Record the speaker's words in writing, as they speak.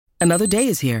Another day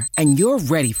is here, and you're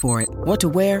ready for it. What to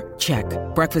wear? Check.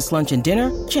 Breakfast, lunch, and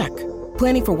dinner? Check.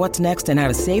 Planning for what's next and how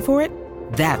to save for it?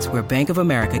 That's where Bank of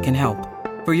America can help.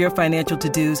 For your financial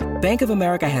to-dos, Bank of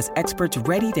America has experts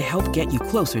ready to help get you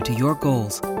closer to your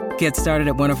goals. Get started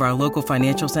at one of our local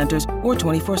financial centers or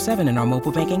 24/7 in our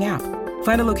mobile banking app.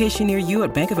 Find a location near you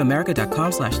at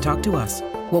bankofamerica.com/talktous.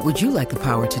 What would you like the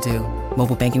power to do?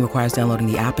 Mobile banking requires downloading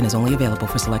the app and is only available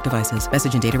for select devices.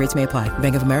 Message and data rates may apply.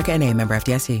 Bank of America N.A., member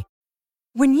FDIC.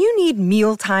 When you need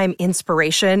mealtime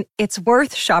inspiration, it's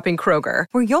worth shopping Kroger,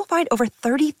 where you'll find over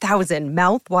 30,000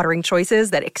 mouth-watering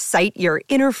choices that excite your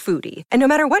inner foodie. And no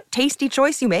matter what tasty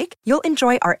choice you make, you'll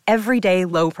enjoy our everyday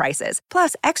low prices,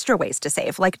 plus extra ways to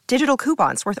save, like digital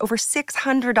coupons worth over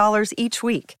 $600 each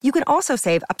week. You can also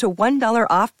save up to $1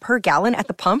 off per gallon at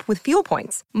the pump with fuel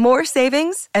points. More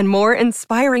savings and more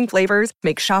inspiring flavors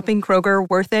make shopping Kroger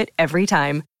worth it every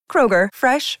time. Kroger,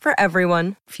 fresh for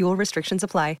everyone. Fuel restrictions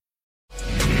apply.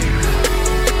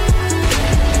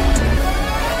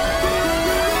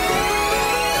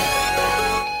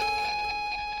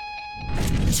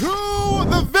 To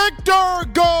the victor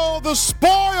go the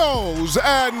spoils,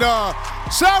 and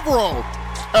several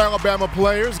Alabama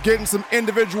players getting some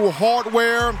individual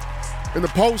hardware in the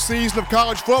postseason of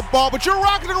college football. But you're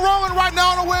rocking and rolling right now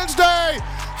on a Wednesday.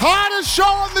 Hottest show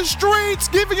on the streets,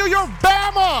 giving you your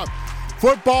Bama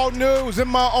football news. In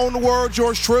my own words,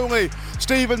 yours truly,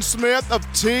 Stephen Smith of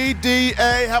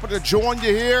TDA. Happy to join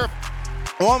you here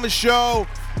on the show.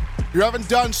 If you haven't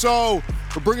done so,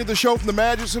 we're bringing the show from the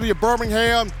Magic City of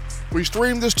Birmingham. We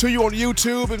stream this to you on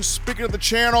YouTube. And speaking of the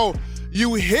channel,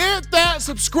 you hit that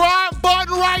subscribe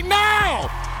button right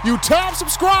now. You tap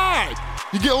subscribe.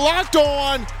 You get locked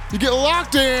on. You get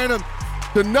locked in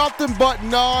to nothing but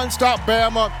non-stop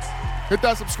Bama. Hit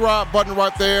that subscribe button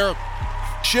right there.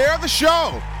 Share the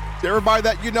show to everybody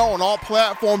that you know on all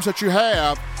platforms that you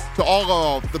have, to all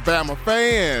of the Bama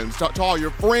fans, to all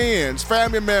your friends,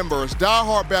 family members,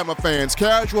 diehard Bama fans,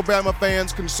 casual Bama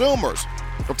fans, consumers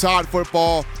of Tide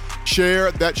football.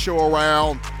 Share that show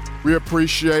around. We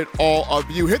appreciate all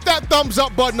of you. Hit that thumbs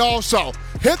up button also.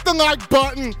 Hit the like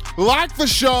button, like the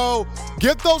show,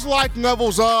 get those like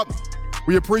levels up.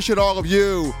 We appreciate all of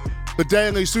you. The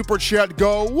daily Super Chat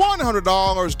go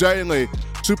 $100 daily.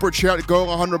 Super Chat go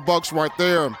 $100 right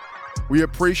there. We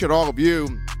appreciate all of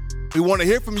you. We want to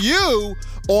hear from you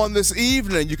on this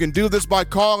evening. You can do this by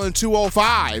calling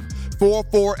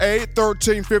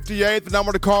 205-448-1358, the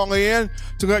number to call in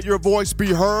to let your voice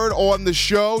be heard on the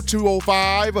show,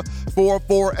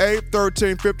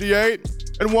 205-448-1358.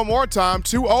 And one more time,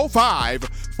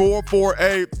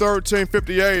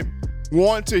 205-448-1358.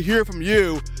 Want to hear from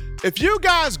you. If you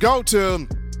guys go to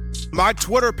my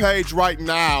Twitter page right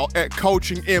now at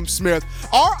Coaching M. Smith,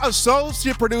 our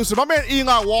associate producer, my man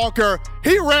Eli Walker,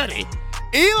 he ready.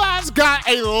 Eli's got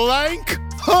a lank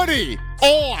hoodie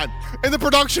on in the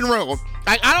production room.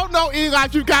 I don't know, Eli,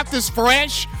 if you got this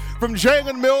fresh from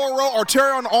Jalen Milroe or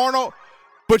Terrion Arnold,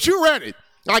 but you ready.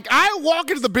 I walk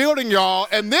into the building, y'all,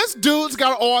 and this dude's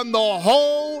got on the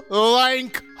whole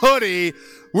lank hoodie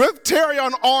with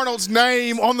Terrion Arnold's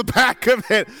name on the back of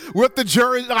it, with the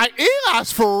jersey.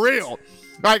 Eli's for real.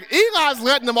 Eli's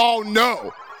letting them all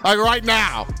know, right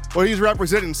now, what he's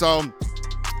representing. So,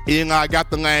 Eli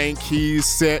got the lane. He's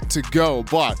set to go.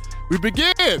 But we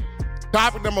begin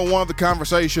topic number one of the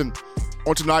conversation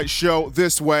on tonight's show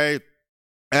this way.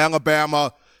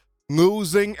 Alabama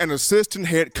losing an assistant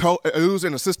coach,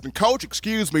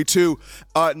 to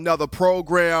another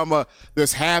program.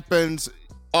 This happens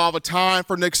all the time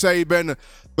for Nick Saban,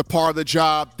 the part of the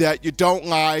job that you don't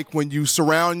like when you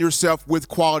surround yourself with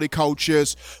quality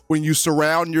coaches, when you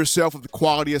surround yourself with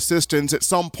quality assistants. At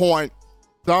some point,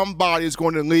 somebody is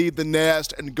going to leave the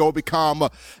nest and go become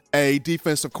a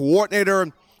defensive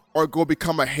coordinator or go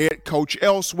become a head coach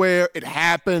elsewhere. It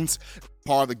happens.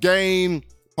 Part of the game,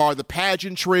 part of the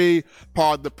pageantry,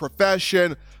 part of the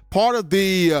profession, part of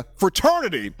the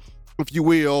fraternity, if you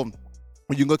will,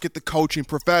 when you look at the coaching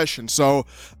profession. So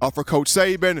for Coach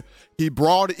Saban, he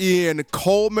brought in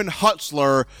Coleman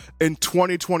Hutzler in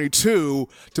 2022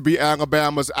 to be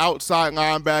Alabama's outside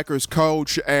linebackers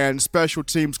coach and special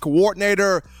teams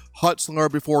coordinator.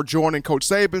 Hutzler, before joining Coach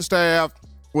Saban's staff,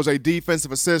 was a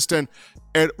defensive assistant.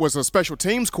 It was a special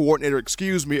teams coordinator,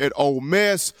 at Ole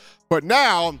Miss. But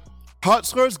now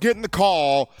Hutzler's getting the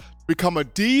call to become a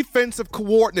defensive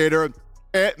coordinator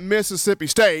at Mississippi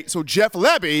State. So Jeff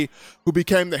Lebby, who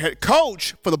became the head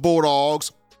coach for the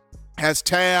Bulldogs, has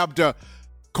tabbed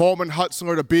Coleman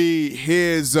Hutzler to be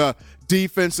his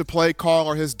defensive play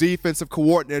caller, his defensive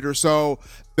coordinator. So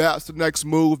that's the next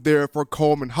move there for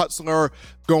Coleman Hutzler,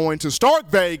 going to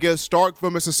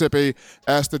Starkville, Mississippi,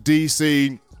 as the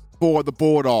DC for the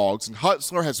Bulldogs. And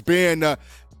Hutzler has been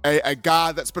a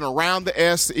guy that's been around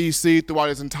the SEC throughout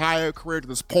his entire career to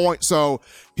this point, so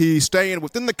he's staying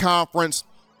within the conference,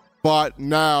 but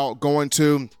now going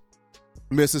to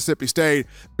Mississippi State,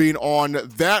 being on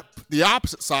the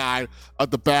opposite side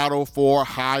of the battle for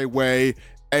Highway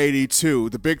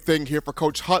 82. The big thing here for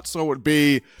Coach Hutzler would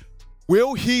be,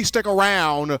 will he stick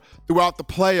around throughout the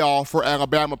playoff for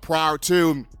Alabama prior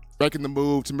to making the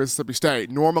move to Mississippi State?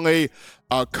 Normally,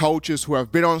 coaches who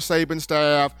have been on Saban's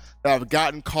staff, that have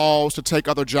gotten calls to take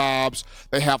other jobs,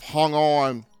 they have hung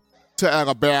on to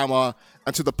Alabama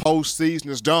until the postseason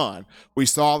is done. We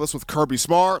saw this with Kirby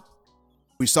Smart.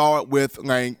 We saw it with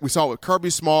Kirby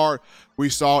Smart. We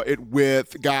saw it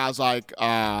with guys like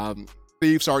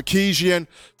Steve Sarkisian.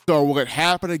 So will it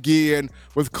happen again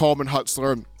with Coleman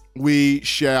Hutzler? We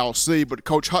shall see. But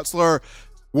Coach Hutzler,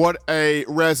 what a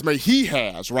resume he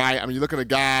has, right? I mean, you look at a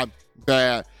guy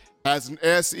that has an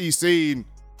SEC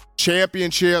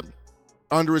championship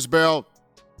under his belt.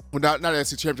 Well, not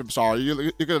SEC championship, sorry. You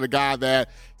look at a guy that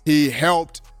he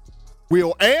helped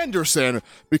Will Anderson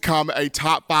become a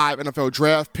top 5 NFL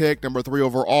draft pick, number 3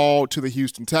 overall to the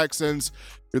Houston Texans.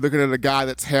 You're looking at a guy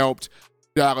that's helped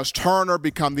Dallas Turner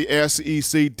become the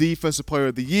SEC Defensive Player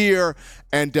of the Year,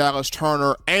 and Dallas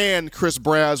Turner and Chris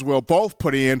Braswell both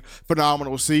put in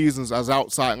phenomenal seasons as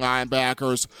outside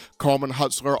linebackers. Coleman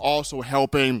Hutzler also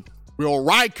helping Will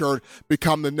Reichard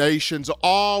become the nation's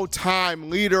all-time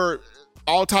leading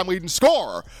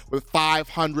scorer with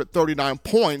 539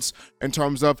 points in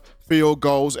terms of field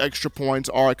goals, extra points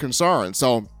are concerned.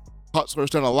 So Hutzler's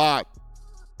done a lot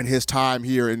in his time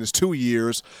here in his 2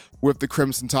 years with the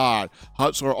Crimson Tide.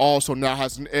 Hutzler also now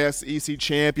has an SEC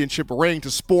championship ring to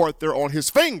sport there on his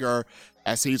finger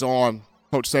as he's on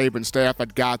Coach Saban's staff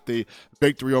that got the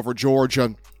victory over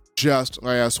Georgia just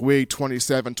last week,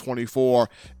 27-24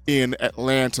 in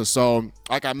Atlanta. So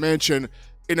like I mentioned,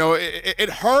 you know, it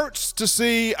hurts to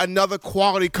see another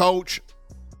quality coach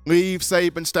leave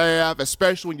Saban's staff,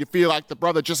 especially when you feel like the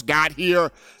brother just got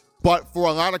here. But for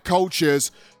a lot of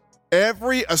coaches,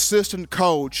 every assistant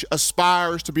coach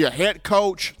aspires to be a head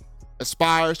coach,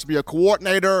 aspires to be a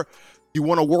coordinator. You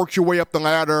want to work your way up the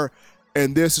ladder,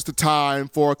 and this is the time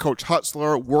for Coach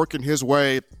Hutzler working his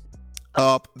way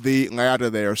up the ladder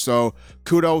there. So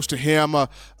kudos to him.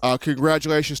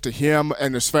 Congratulations to him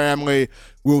and his family.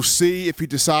 We'll see if he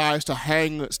decides to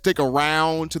stick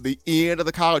around to the end of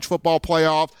the college football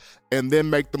playoff and then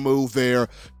make the move there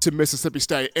to Mississippi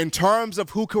State. In terms of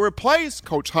who can replace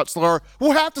Coach Hutzler,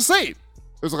 we'll have to see.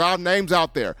 There's a lot of names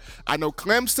out there. I know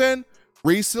Clemson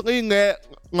recently let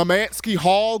Lemansky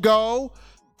Hall go.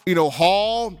 You know,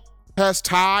 Hall has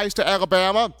ties to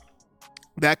Alabama.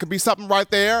 That could be something right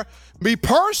there. Me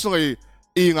personally,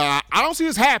 Eli, I don't see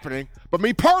this happening, but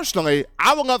me personally,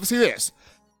 I would love to see this.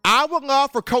 I would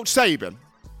love for Coach Saban,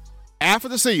 after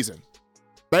the season,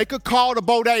 make a call to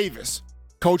Bo Davis.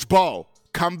 Coach Bo,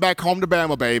 come back home to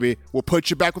Bama, baby. We'll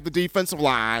put you back with the defensive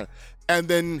line. And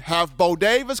then have Bo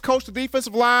Davis coach the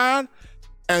defensive line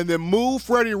and then move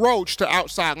Freddie Roach to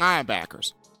outside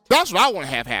linebackers. That's what I want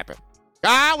to have happen.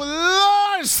 I would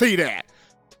love to see that.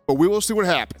 But we will see what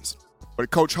happens.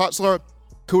 But Coach Hutzler,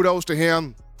 kudos to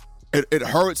him. It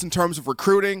hurts in terms of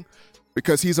recruiting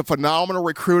because he's a phenomenal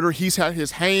recruiter. He's had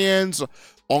his hands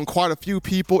on quite a few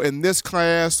people in this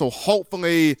class, so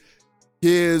hopefully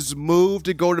his move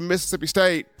to go to Mississippi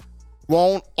State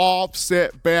won't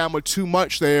offset Bama too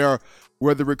much there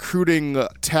where the recruiting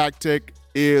tactic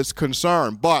is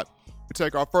concerned. But we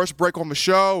take our first break on the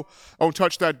show. Don't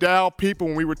touch that dial, people.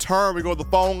 When we return, we go to the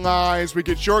phone lines. We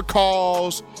get your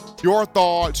calls, your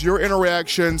thoughts, your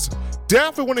interactions.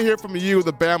 Definitely want to hear from you,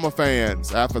 the Bama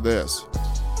fans, after this.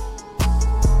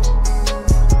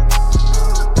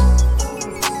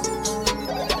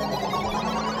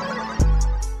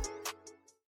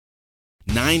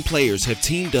 Nine players have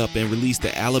teamed up and released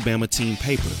the Alabama Team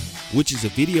Paper, which is a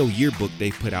video yearbook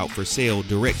they've put out for sale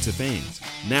direct to fans.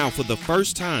 Now, for the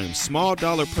first time, small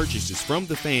dollar purchases from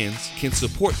the fans can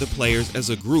support the players as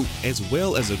a group as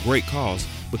well as a great cause,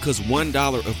 because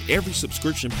 $1 of every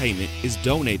subscription payment is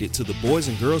donated to the Boys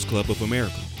and Girls Club of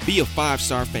America. Be a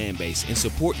 5-star fan base and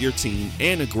support your team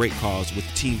and a great cause with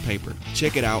Team Paper.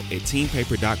 Check it out at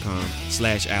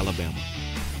teampaper.com/Alabama.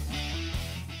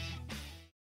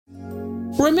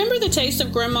 Remember the taste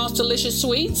of Grandma's delicious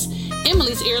sweets?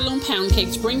 Emily's Heirloom Pound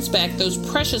Cakes brings back those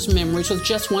precious memories with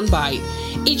just one bite.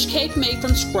 Each cake made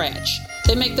from scratch.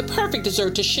 They make the perfect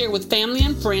dessert to share with family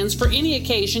and friends for any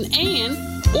occasion, and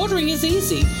ordering is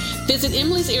easy. Visit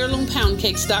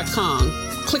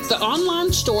Emily'sHeirloomPoundCakes.com. Click the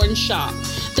online store and shop.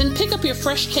 Then pick up your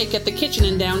fresh cake at the kitchen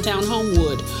in downtown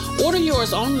Homewood. Order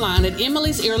yours online at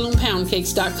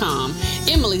Emily'sHeirloomPoundCakes.com.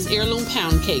 Emily's Heirloom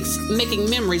Pound Cakes, making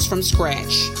memories from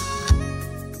scratch.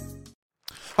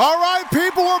 All right,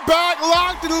 people, we're back,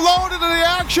 locked and loaded to the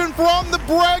action from the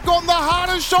break on the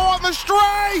hottest show on the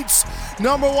streets.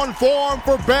 Number one forum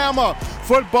for Bama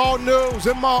football news.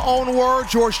 In my own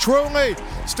words, yours truly,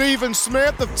 Stephen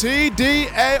Smith of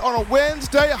TDA on a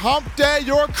Wednesday, hump day,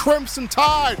 your Crimson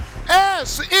Tide,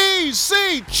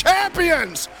 SEC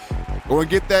champions. Go and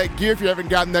get that gear if you haven't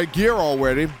gotten that gear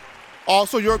already.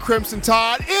 Also, your Crimson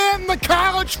Tide in the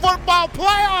college football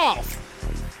playoff.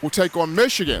 We'll take on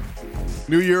Michigan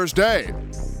New Year's Day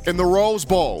in the Rose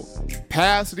Bowl.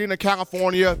 Pasadena,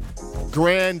 California,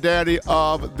 granddaddy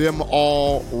of them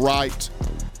all right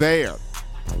there.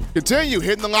 Continue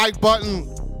hitting the like button,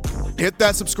 hit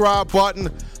that subscribe button.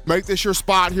 Make this your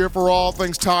spot here for all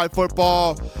things Tide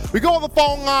football. We go on the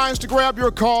phone lines to grab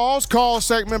your calls. Call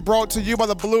segment brought to you by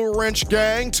the Blue Wrench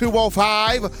Gang,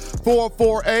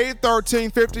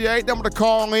 205-448-1358. Number to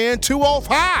call in,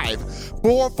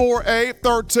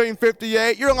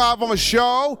 205-448-1358. You're live on the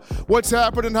show. What's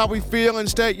happening, how we feeling,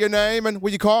 state your name, and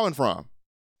where you calling from?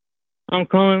 I'm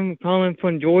calling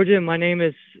from Georgia. My name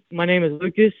is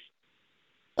Lucas.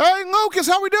 Hey, Lucas,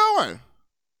 how we doing?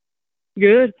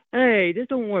 Good. Hey, just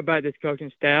don't worry about this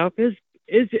coaching staff. It's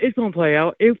gonna play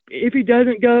out. If he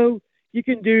doesn't go, you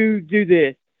can do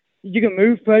this. You can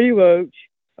move Freddie Roach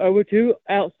over to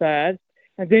outside,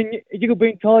 and then you can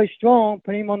bring Charlie Strong,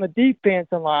 put him on the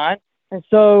defensive line, and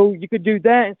so you could do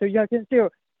that. And so y'all can still.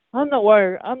 I'm not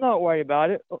worried about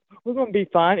it. We're gonna be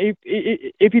fine.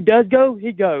 If he does go,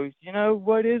 he goes. You know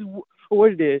what it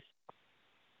is.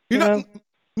 You know.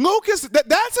 Lucas,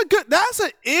 that's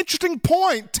an interesting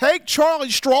point. Take Charlie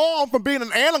Strong from being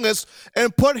an analyst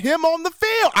and put him on the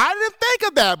field. I didn't think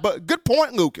of that, but good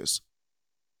point, Lucas.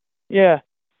 Yeah.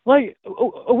 Like,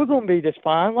 we're going to be just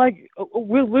fine. Like,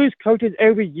 we'll lose coaches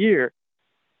every year.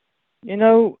 You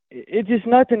know, it's just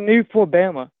nothing new for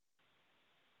Bama.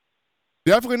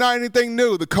 Definitely not anything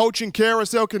new. The coaching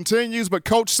carousel continues, but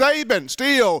Coach Saban,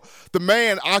 still the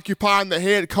man occupying the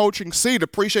head coaching seat.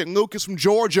 Appreciate Lucas from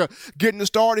Georgia getting us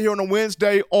started here on a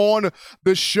Wednesday on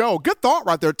the show. Good thought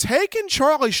right there. Taking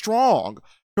Charlie Strong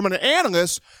from an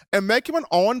analyst and make him an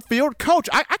on-field coach.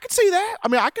 I could see that. I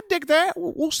mean, I could dig that.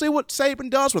 We'll see what Saban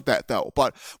does with that, though.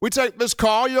 But we take this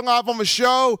call. You're live on the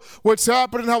show. What's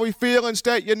happening, how we feeling,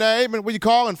 state your name, and where you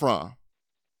calling from?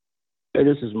 Hey,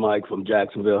 this is Mike from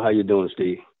Jacksonville. How you doing,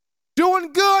 Steve?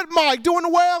 Doing good, Mike. Doing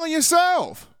well, and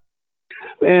yourself?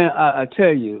 Man, I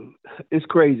tell you, it's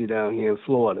crazy down here in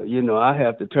Florida. You know, I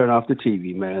have to turn off the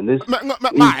TV, man. Mike,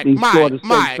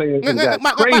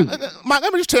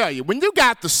 let me just tell you, when you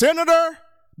got the senator,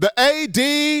 the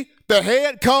AD, the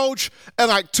head coach, and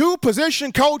like two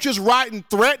position coaches writing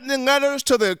threatening letters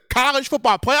to the college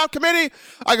football playoff committee,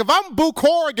 like if I'm Boo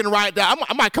Corrigan right now,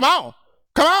 I'm like, come on,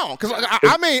 because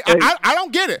I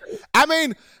don't get it. I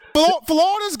mean,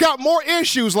 Florida's got more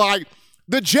issues. Like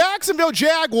the Jacksonville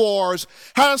Jaguars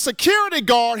had a security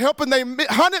guard helping their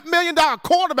 $100 million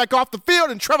quarterback off the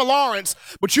field in Trevor Lawrence,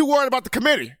 but you worried about the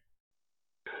committee.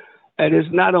 And it's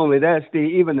not only that,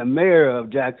 Steve. Even the mayor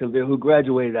of Jacksonville, who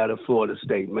graduated out of Florida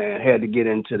State, man, had to get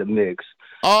into the mix.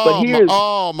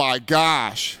 Oh my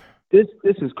gosh! This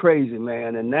is crazy,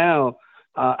 man. And now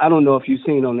I don't know if you've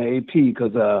seen on the AP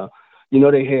because you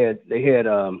know they had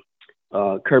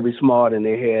Kirby Smart and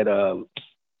they had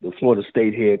the Florida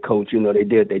State head coach. You know they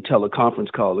did their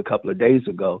teleconference call a couple of days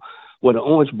ago. Well, the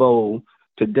Orange Bowl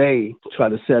today tried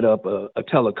to set up a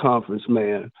teleconference,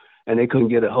 man. And they couldn't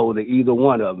get a hold of either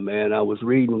one of them, man. I was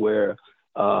reading where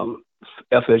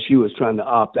FSU is trying to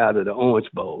opt out of the Orange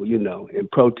Bowl, you know, in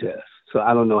protest. So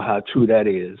I don't know how true that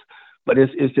is. But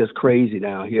it's just crazy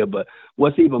down here. But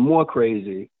what's even more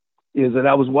crazy is that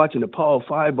I was watching the Paul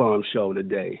Finebaum show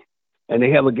today. And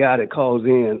they have a guy that calls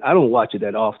in. I don't watch it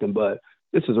that often, but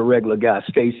this is a regular guy,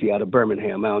 Stacy out of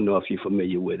Birmingham. I don't know if you're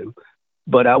familiar with him.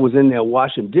 But I was in there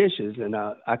washing dishes, and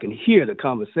I can hear the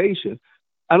conversation.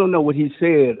 I don't know what he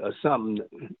said or something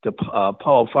to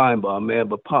Paul Finebaum, man,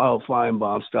 but Paul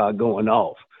Finebaum started going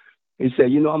off. He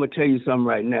said, you know, I'm going to tell you something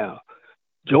right now.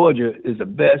 Georgia is the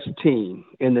best team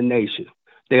in the nation.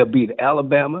 They'll beat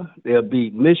Alabama. They'll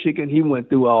beat Michigan. He went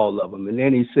through all of them. And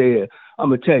then he said, I'm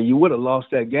going to tell you, you would have lost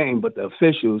that game, but the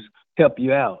officials helped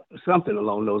you out, or something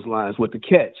along those lines with the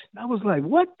catch. I was like,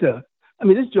 what the? I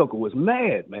mean, this joker was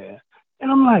mad, man. And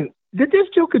I'm like, did this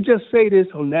joker just say this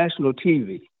on national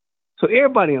TV? So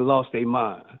everybody lost their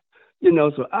mind.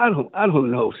 So I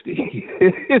don't know, Steve.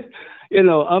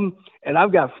 And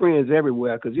I've got friends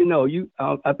everywhere because,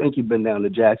 I think you've been down to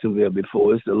Jacksonville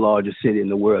before. It's the largest city in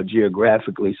the world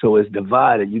geographically, so it's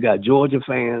divided. You got Georgia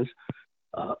fans,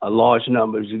 large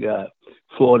numbers. You got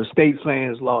Florida State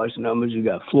fans, large numbers. You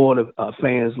got Florida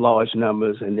fans, large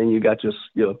numbers, and then you got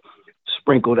your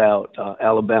sprinkled out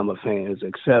Alabama fans,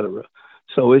 et cetera.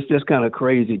 So it's just kind of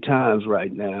crazy times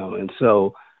right now, and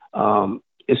so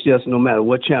it's just no matter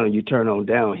what channel you turn on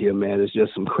down here, man, it's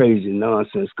just some crazy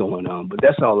nonsense going on. But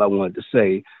that's all I wanted to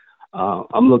say.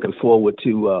 I'm looking forward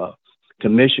to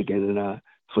Michigan, and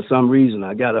for some reason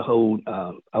I got a hold.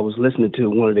 I was listening to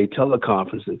one of their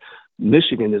teleconferences.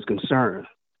 Michigan is concerned.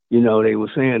 They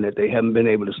were saying that they haven't been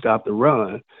able to stop the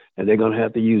run, and they're going to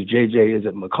have to use J.J. Is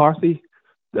it McCarthy,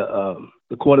 the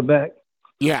quarterback?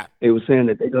 Yeah. They were saying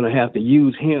that they're going to have to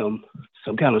use him,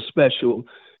 some kind of special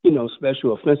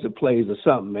offensive plays or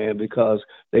something, man, because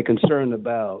they're concerned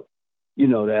about,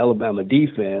 the Alabama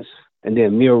defense and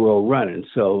then Miro running.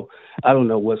 So I don't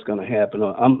know what's going to happen.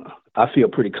 I feel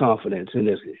pretty confident in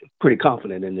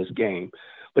this game.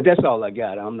 But that's all I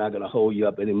got. I'm not going to hold you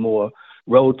up anymore.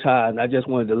 Roll Tide. And I just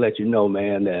wanted to let you know,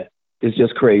 man, that it's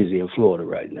just crazy in Florida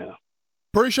right now.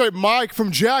 Appreciate Mike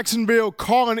from Jacksonville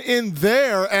calling in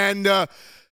there. And the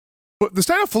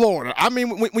state of Florida, I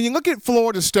mean, when you look at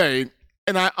Florida State,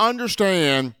 and I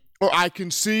understand, or I can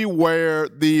see where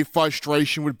the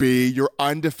frustration would be. You're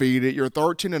undefeated. You're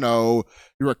 13-0.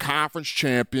 You're a conference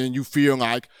champion. You feel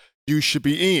like you should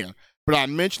be in. But I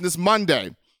mentioned this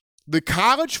Monday. The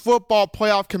College Football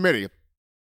Playoff Committee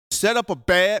set up a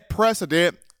bad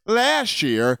precedent last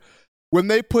year when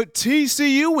they put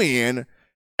TCU in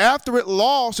after it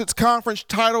lost its conference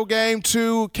title game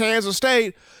to Kansas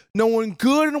State, knowing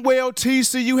good and well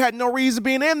TCU had no reason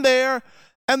being in there,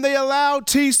 and they allowed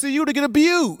TCU to get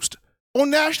abused on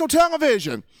national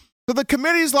television. So the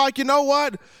committee's like, you know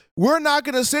what? We're not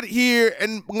going to sit here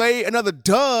and lay another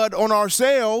dud on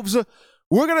ourselves.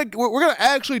 We're gonna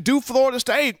actually do Florida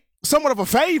State somewhat of a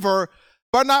favor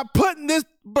by not putting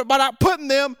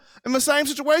them in the same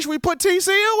situation we put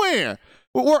TCU in.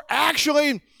 We're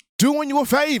actually doing you a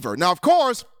favor. Now, of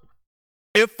course,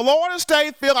 if Florida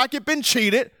State feel like it's been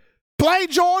cheated, play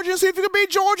Georgia and see if you can beat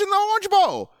Georgia in the Orange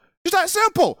Bowl. Just that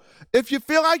simple. If you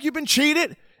feel like you've been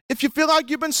cheated, if you feel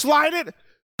like you've been slighted,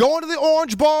 go into the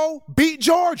Orange Bowl, beat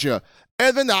Georgia,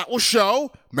 and then that will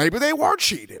show maybe they were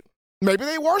cheated. Maybe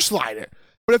they were slighted.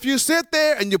 But if you sit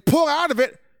there and you pull out of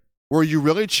it, were you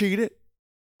really cheated?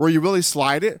 Were you really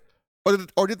slighted?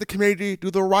 Or did the community do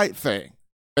the right thing?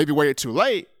 Maybe waited too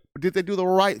late, but did they do the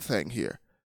right thing here?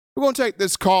 We're going to take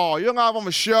this call. You're live on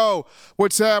the show.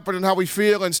 What's happening, how we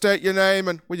feel, and state your name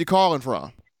and where you calling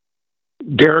from.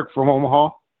 Derek from Omaha.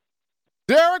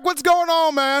 Derek, what's going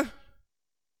on, man?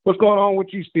 What's going on with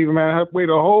you, Steven, man? I waited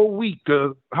a whole week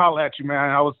to holler at you, man.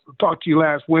 I was talking to you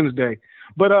last Wednesday.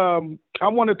 But I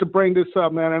wanted to bring this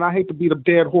up, man, and I hate to beat a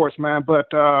dead horse, man, but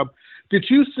did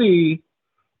you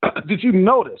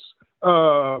notice,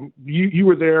 you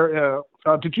were there,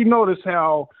 did you notice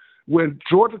how when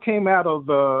Georgia came out of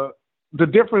the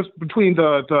difference between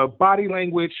the body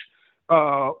language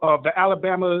of the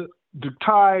Alabama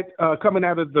Tide coming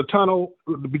out of the tunnel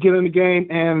at the beginning of the game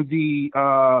and the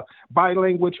body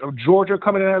language of Georgia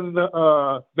coming out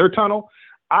of their tunnel,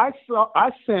 I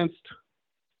sensed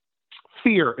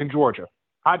fear in Georgia.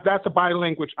 That's the body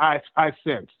language I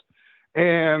sensed.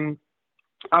 And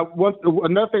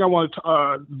another thing I wanted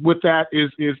to, with that is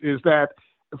that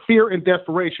fear and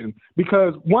desperation.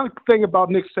 Because one thing about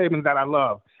Nick Saban that I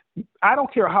love, I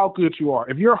don't care how good you are.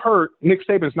 If you're hurt, Nick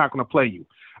Saban's not going to play you.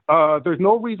 There's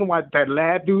no reason why that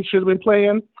Ladd dude should have been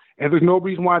playing, and there's no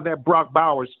reason why that Brock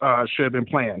Bowers should have been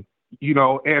playing.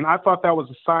 And I thought that was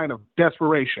a sign of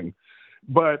desperation.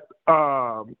 But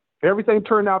everything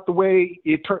turned out the way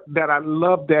that I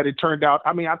loved that it turned out.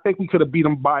 I mean, I think we could have beat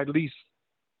them by at least,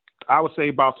 I would say,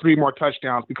 about 3 more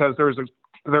touchdowns because there's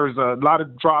a lot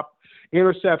of drop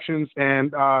interceptions,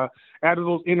 and out of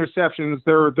those interceptions,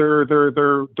 there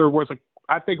was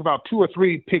I think about 2 or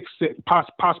 3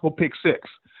 possible pick six.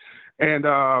 And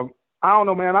I don't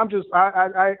know, man. I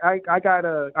got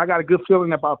a good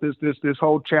feeling about this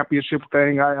whole championship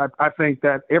thing. I think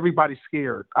that everybody's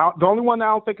scared. The only one I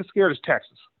don't think is scared is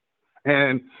Texas,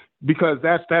 and because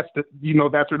that's their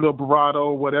little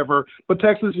bravado, whatever. But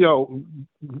Texas,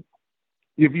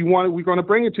 if you want it, we're going to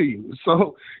bring it to you.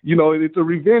 So it's a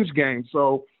revenge game.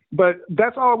 So. But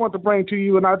that's all I want to bring to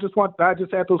you, and I just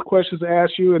had those questions to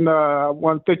ask you, and I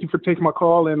want to thank you for taking my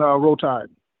call, and Roll Tide.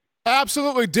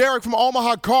 Absolutely, Derek from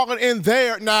Omaha calling in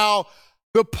there. Now,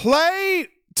 the play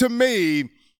to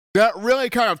me that really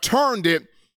kind of turned it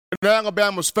in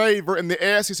Alabama's favor in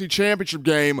the SEC championship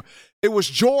game. It was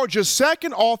Georgia's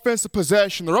second offensive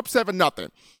possession. They're up 7-0.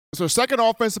 So second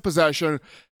offensive possession.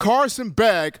 Carson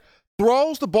Beck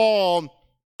throws the ball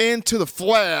into the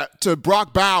flat to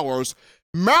Brock Bowers.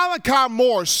 Malachi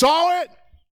Moore saw it,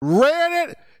 read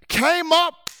it, came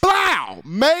up, blow,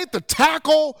 made the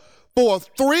tackle for a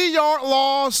 3-yard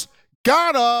loss,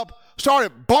 got up,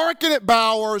 started barking at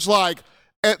Bowers. Like,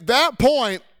 at that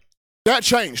point, that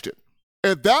changed it.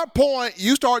 At that point,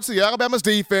 you start to see Alabama's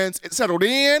defense. It settled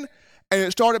in, and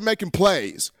it started making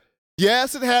plays.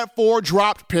 Yes, it had 4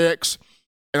 dropped picks,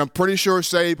 and I'm pretty sure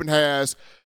Saban has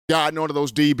gotten onto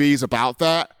those DBs about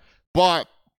that. But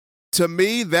to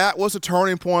me, that was a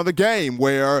turning point of the game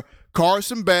where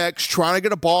Carson Beck's trying to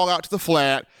get a ball out to the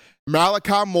flat.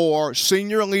 Malachi Moore,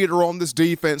 senior leader on this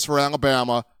defense for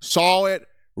Alabama, saw it,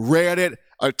 read it,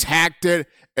 attacked it,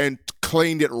 and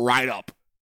cleaned it right up.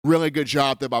 Really good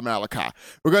job there by Malachi.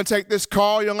 We're going to take this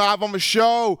call. You're live on the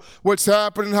show. What's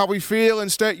happening, how we feel,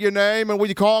 and state your name and where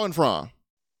you calling from.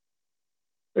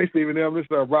 Hey, Stephen. This is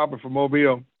Robert from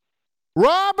Mobile.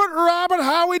 Robert,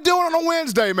 how we doing on a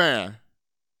Wednesday, man?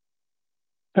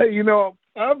 Hey,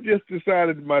 I've just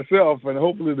decided myself, and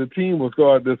hopefully the team will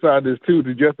start to decide this too,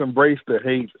 to just embrace the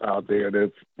hate out there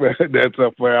that's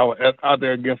up out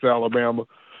there against Alabama.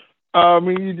 I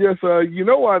mean, you just you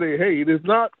know why they hate. It's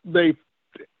not that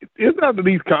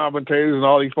these commentators and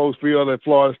all these folks feel that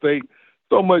Florida State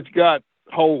so much got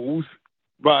hosed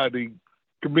by the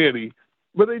committee,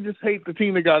 but they just hate the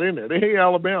team that got in there. They hate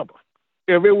Alabama.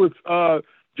 If it was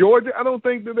Georgia, I don't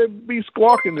think that they'd be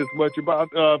squawking this much about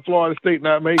Florida State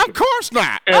not making it. Of course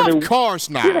not. Of course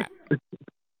not. Yeah.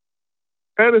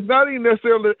 And it's not even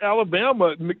necessarily that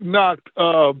Alabama knocked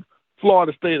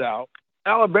Florida State out.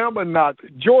 Alabama knocked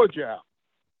Georgia out.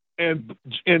 And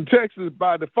Texas,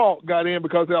 by default, got in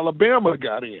because Alabama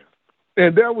got in.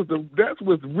 And that's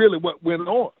really what went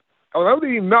on. Alabama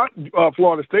didn't knock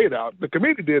Florida State out. The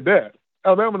committee did that.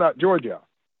 Alabama knocked Georgia out.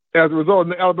 As a result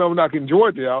of Alabama knocking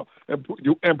Georgia out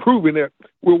and proving that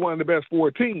we're one of the best 4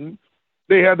 teams,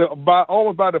 they had to,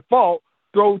 almost by default,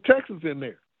 throw Texas in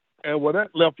there. And that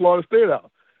left Florida State out.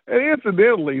 And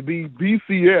incidentally, the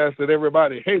BCS that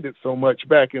everybody hated so much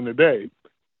back in the day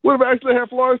would have actually had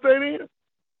Florida State in.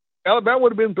 Alabama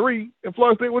would have been 3, and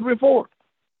Florida State would have been 4,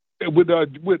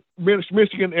 with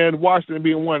Michigan and Washington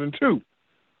being 1 and 2.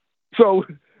 So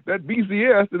that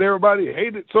BCS that everybody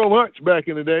hated so much back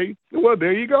in the day, well,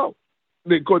 there you go.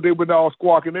 Because they were all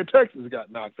squawking that Texas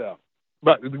got knocked out.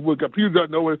 But the computer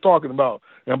doesn't know what it's talking about,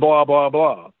 and blah, blah,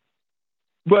 blah.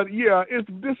 But, yeah,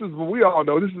 this is what we all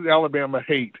know. This is Alabama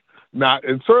hate,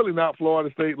 and certainly not Florida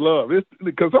State love.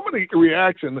 Because some of the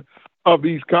reaction of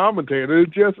these commentators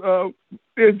is just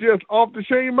off the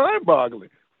chain mind-boggling.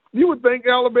 You would think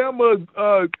Alabama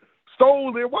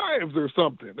stole their wives or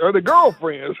something, or their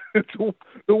girlfriends,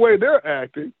 the way they're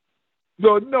acting.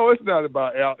 So, no, it's not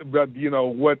about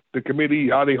what the committee,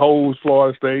 how they hold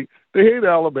Florida State. They hate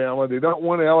Alabama. They don't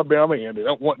want Alabama in. They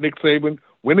don't want Nick Saban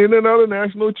winning another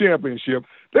national championship.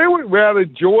 They would rather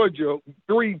Georgia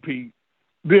three-peat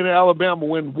than Alabama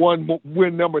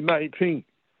win number 19.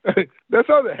 That's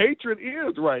how the hatred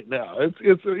is right now.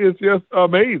 It's just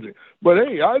amazing. But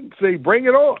hey, I'd say bring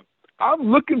it on.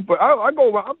 I'm looking for.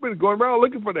 I've been going around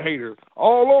looking for the haters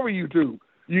all over YouTube.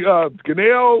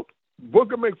 Cannell,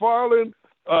 Booker McFarland,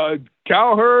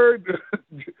 Cowherd.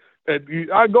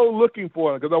 And I go looking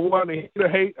for it because I want to hear the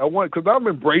hate. Because I'm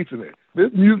embracing it.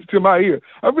 This music to my ear.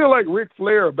 I feel like Ric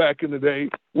Flair back in the day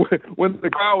when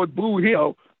the crowd would boo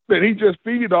him. That he just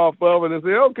feed off of it and say,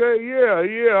 okay,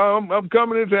 yeah, I'm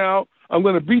coming to town. I'm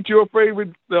going to beat your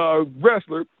favorite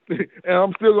wrestler, and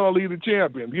I'm still going to lead the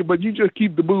champion. But you just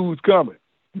keep the boos coming.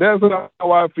 That's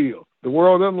how I feel. The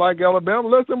world doesn't like Alabama.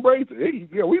 Let's embrace it. Hey,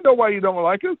 yeah, we know why you don't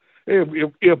like us.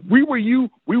 If we were you,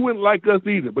 we wouldn't like us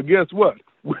either. But guess what?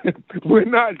 We're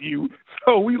not you,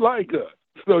 so we like us.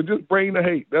 So just bring the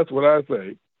hate. That's what I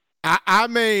say. I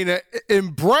mean,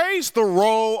 embrace the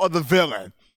role of the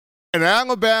villain. And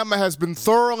Alabama has been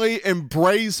thoroughly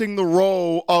embracing the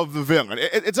role of the villain.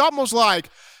 It's almost like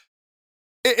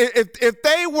if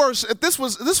there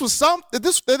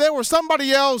was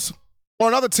somebody else on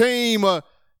another team,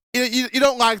 you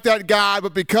don't like that guy,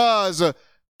 but because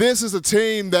this is a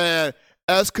team that,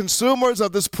 as consumers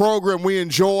of this program, we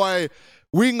enjoy.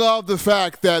 We love the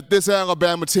fact that this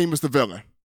Alabama team is the villain.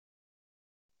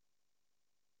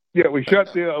 Yeah, we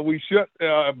shut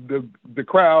the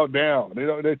crowd down.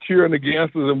 They're cheering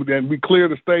against us, and we clear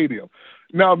the stadium.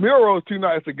 Now, Milroe's too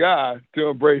nice a guy to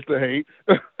embrace the hate,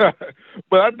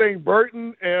 but I think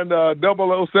Burton and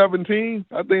 0017,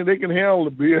 I think they can handle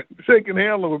embracing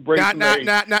the hate.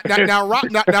 Now,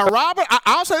 Robert,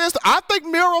 I'll say this: I think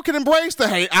Milroe can embrace the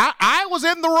hate. I was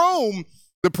in the room,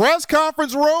 the press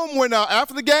conference room, when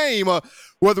after the game,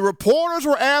 where the reporters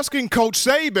were asking Coach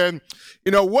Saban,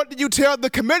 what did you tell the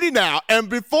committee now? And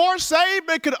before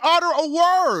Saban could utter a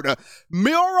word,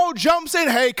 Milroe jumps in,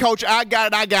 "Hey, Coach, I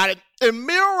got it. And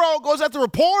Milroe goes at the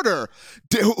reporter.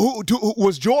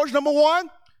 Was Georgia number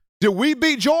one? Did we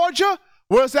beat Georgia?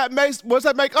 What does that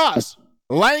make us?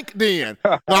 Lank then.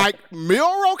 Like,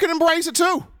 Milroe can embrace it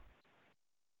too.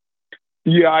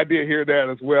 Yeah, I did hear that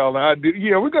as well. I did.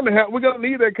 Yeah, we're gonna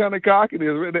need that kind of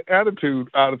cockiness, the attitude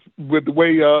with the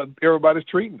way everybody's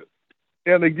treating us.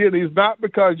 And again, it's not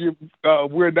because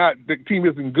the team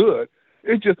isn't good.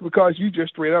 It's just because you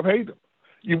just straight up hate them.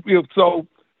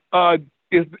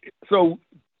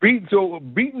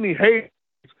 Beating the hate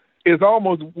is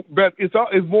almost better.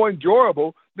 It's more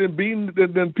enjoyable than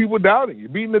than people doubting you,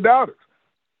 beating the doubters.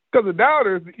 Because the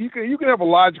doubters, you can have a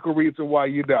logical reason why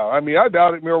you doubt. I mean, I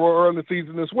doubted Milroe early in the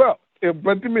season as well.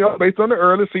 But based on the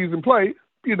early season play,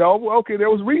 okay, there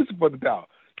was reason for the doubt.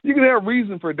 You can have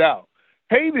reason for doubt.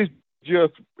 Hate is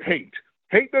just hate.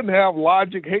 Hate doesn't have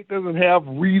logic. Hate doesn't have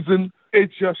reason.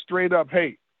 It's just straight up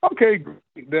hate. Okay,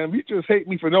 great. Then if you just hate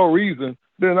me for no reason,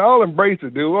 then I'll embrace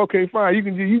it, dude. Okay, fine.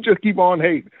 You just keep on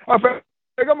hating. In fact,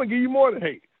 I'm gonna give you more than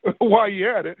hate while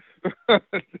you're at it.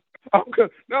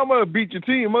 I'm gonna beat your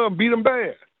team. I'm gonna beat them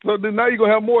bad. So then now you're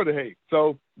gonna have more to hate.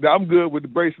 So I'm good with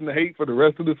embracing the hate for the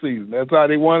rest of the season. That's how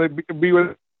they want to be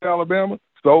with Alabama.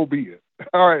 So be it.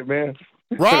 All right, man.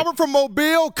 Robert from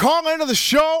Mobile calling into the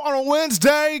show on a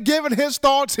Wednesday, giving his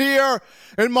thoughts here.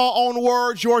 In my own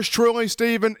words, yours truly,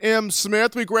 Stephen M.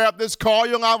 Smith. We grab this call.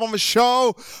 You're live on the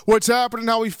show. What's happening?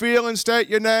 How we feeling? State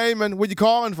your name and where you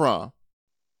calling from.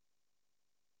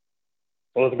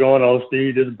 What's going on,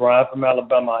 Steve? This is Brian from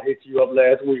Alabama. I hit you up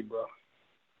last week, bro.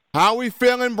 How we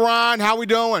feeling, Brian? How we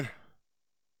doing?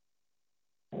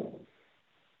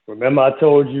 Remember I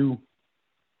told you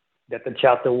that the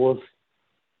chapter was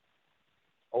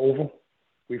over?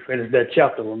 We finished that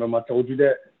chapter. Remember I told you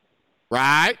that?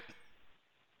 Right.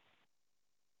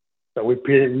 So we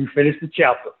finished the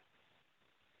chapter.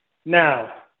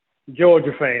 Now,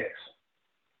 Georgia fans,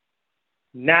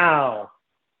 now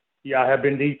y'all have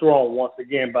been dethroned once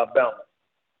again by Bama.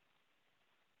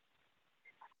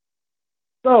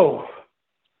 So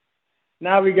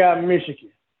now we got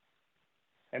Michigan.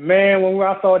 And man, when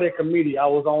I saw that committee, I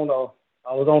was on a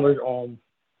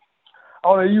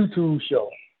YouTube show.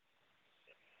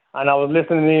 And I was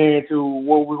listening in to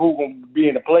who going to be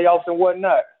in the playoffs and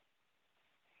whatnot.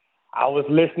 I was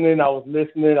listening.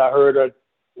 I heard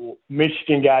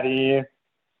Michigan got in.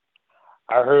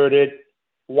 I heard it.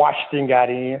 Washington got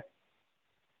in.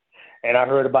 And I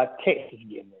heard about Texas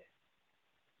getting there.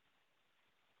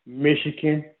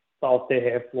 Michigan thought they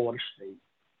had Florida State.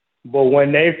 But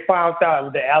when they found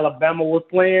out that Alabama was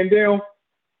playing them,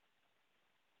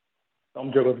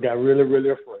 some jokers got really, really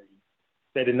afraid.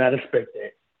 They did not expect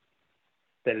that.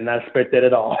 They did not expect that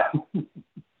at all.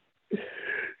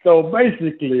 So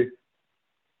basically,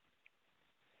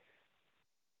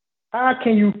 how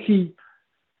can you keep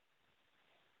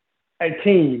a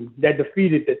team that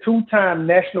defeated the two-time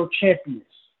national champions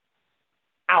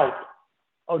out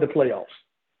of the playoffs?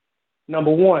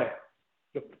 Number one,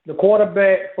 the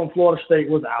quarterback from Florida State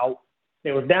was out.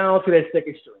 They was down to their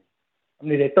second string.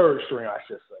 Their third string, I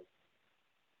should say.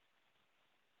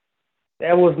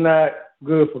 That was not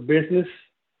good for business.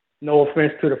 No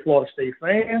offense to the Florida State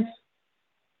fans,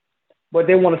 but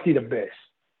they want to see the best.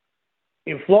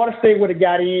 If Florida State would have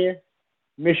got in,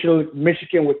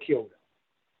 Michigan would kill them.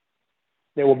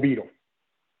 They will beat them.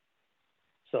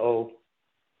 So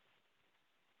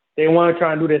they want to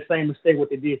try and do that same mistake what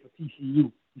they did for TCU.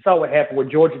 You saw what happened, what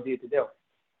Georgia did to them.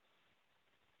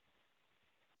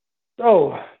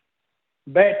 So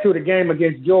back to the game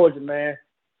against Georgia, man.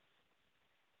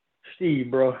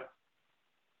 Steve, bro.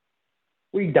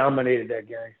 We dominated that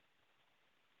game.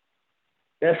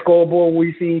 That scoreboard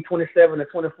we seen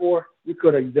 27-24, we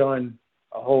could have done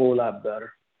a whole lot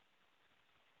better.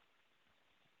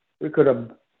 We could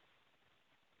have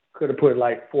put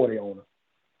like 40 on them.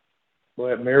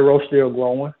 But Milroe's still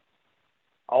growing.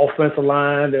 Offensive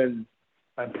line and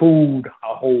improved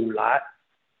a whole lot.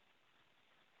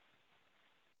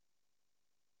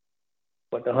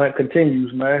 But the hunt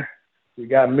continues, man. We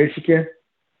got Michigan.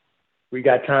 We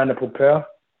got time to prepare.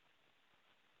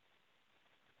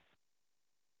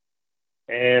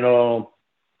 And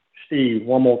Steve,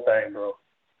 one more thing, bro.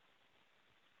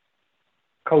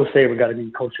 Coach Saban got to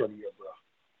be Coach of the Year, bro.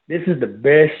 This is the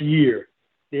best year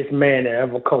this man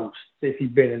ever coached since he's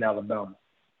been in Alabama.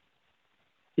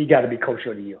 He got to be Coach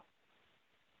of the Year.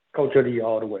 Coach of the Year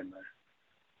all the way, man.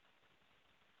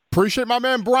 Appreciate my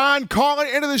man Brian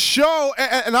calling into the show,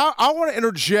 and I want to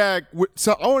interject.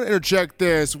 I want to interject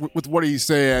this with what he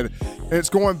said, and it's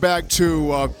going back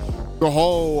to the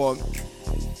whole,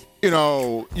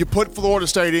 you put Florida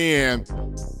State in,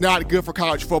 not good for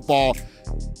college football.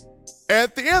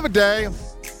 At the end of the day,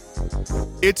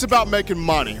 it's about making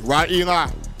money, right, Eli?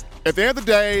 At the end of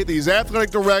the day, these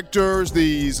athletic directors,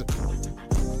 these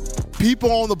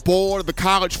people on the board of the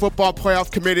College Football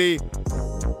Playoff Committee,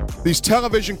 these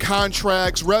television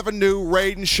contracts, revenue,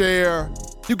 rating share,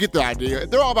 you get the idea.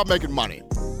 They're all about making money.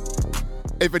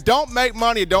 If it don't make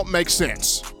money, it don't make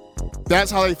sense.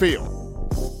 That's how they feel.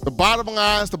 The bottom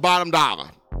line is the bottom dollar.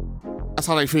 That's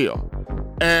how they feel.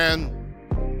 And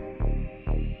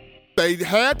they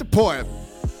had to put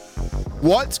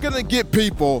what's going to get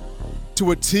people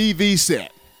to a TV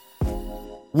set.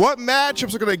 What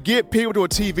matchups are going to get people to a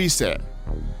TV set?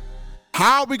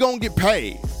 How are we going to get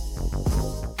paid?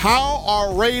 How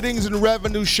are ratings and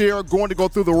revenue share going to go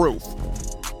through the roof?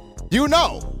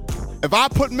 If I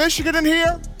put Michigan in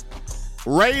here,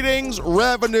 ratings,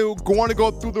 revenue going to go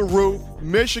through the roof.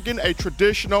 Michigan, a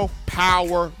traditional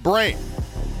power brand.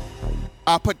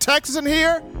 I put Texas in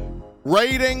here,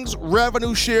 ratings,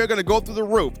 revenue share going to go through the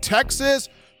roof. Texas,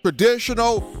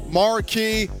 traditional,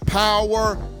 marquee,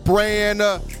 power, brand,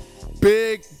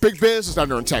 big business down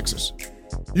there in Texas.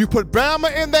 You put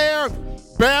Bama in there,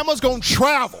 Bama's going to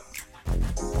travel.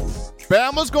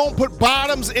 Bama's going to put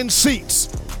bottoms in seats.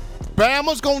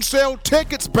 Bama's going to sell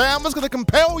tickets. Bama's going to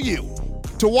compel you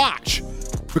to watch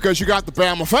because you got the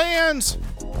Bama fans,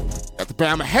 got the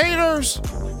Bama haters,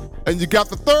 and you got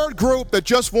the third group that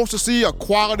just wants to see a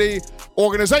quality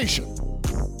organization.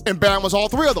 And Bama's all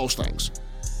three of those things.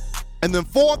 And then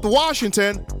fourth,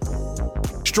 Washington,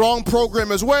 strong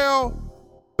program as well.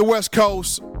 The West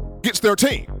Coast gets their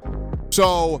team.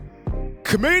 So,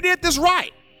 committee did this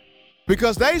right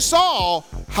because they saw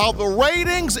how the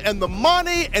ratings and the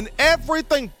money and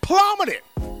everything plummeted.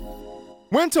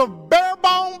 Went to bare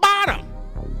bone bottom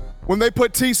when they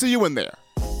put TCU in there.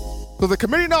 So the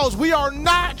committee knows we are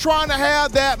not trying to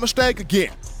have that mistake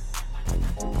again.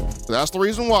 So that's the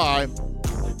reason why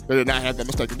they did not have that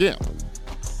mistake again.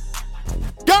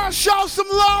 Gotta show some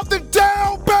love to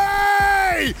Dale B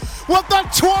with the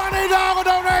 $20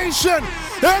 donation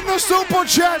in the Super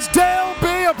Chats. Dale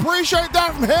B, appreciate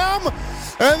that from him.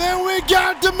 And then we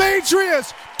got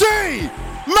Demetrius D.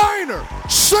 Maynard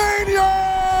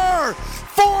Sr.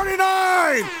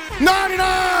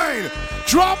 $49.99.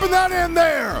 Dropping that in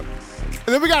there. And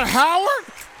then we got Howard.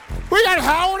 We got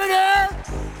Howard in there.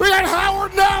 We got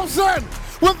Howard Nelson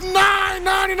with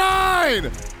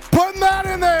 $9.99. Putting that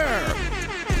in there.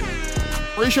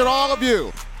 Appreciate all of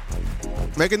you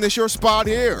making this your spot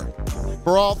here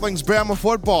for all things Bama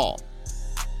football.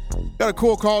 Got a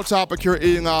cool call topic here,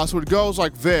 Eli. So it goes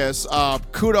like this.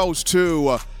 Kudos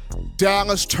to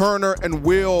Dallas Turner and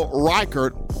Will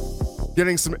Reichert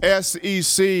getting some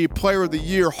SEC Player of the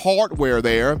Year hardware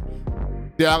there.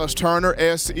 Dallas Turner,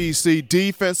 SEC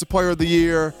Defensive Player of the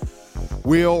Year.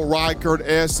 Will Reichert,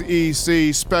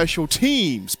 SEC Special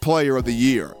Teams Player of the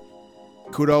Year.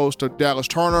 Kudos to Dallas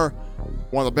Turner,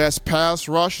 one of the best pass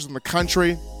rushers in the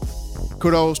country.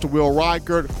 Kudos to Will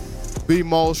Reichert, the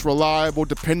most reliable,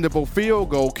 dependable field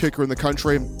goal kicker in the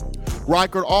country.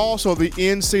 Reichert also the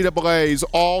NCAA's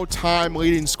all-time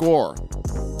leading scorer,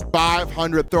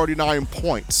 539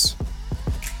 points.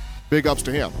 Big ups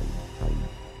to him.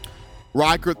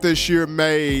 Reichert this year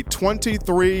made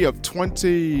 23 of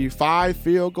 25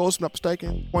 field goals, if I'm not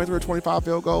mistaken. 23 or 25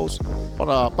 field goals.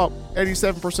 About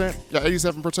 87%. Yeah,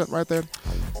 87% right there.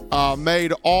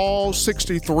 Made all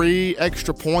 63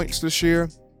 extra points this year.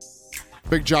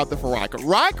 Big job there for Reichert.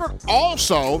 Reichert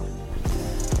also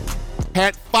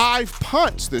had 5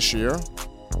 punts this year.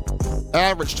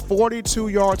 Averaged 42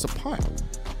 yards a punt.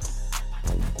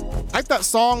 Like that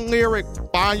song lyric,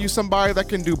 find you somebody that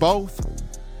can do both.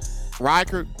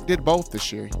 Reichert did both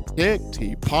this year. He kicked,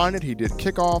 he punted, he did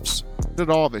kickoffs,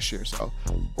 did all this year. So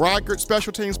Reichert,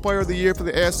 Special Teams Player of the Year for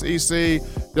the SEC.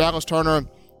 Dallas Turner,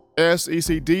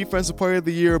 SEC Defensive Player of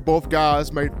the Year. Both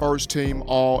guys made first team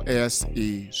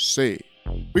All-SEC.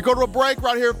 We go to a break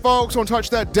right here, folks. Don't touch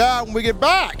that dial. When we get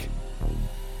back,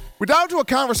 we dive into a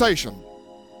conversation.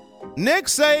 Nick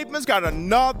Saban's got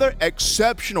another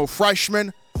exceptional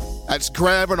freshman that's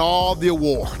grabbing all the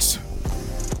awards.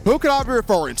 Who could I be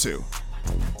referring to?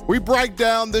 We break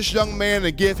down this young man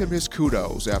and give him his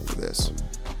kudos after this.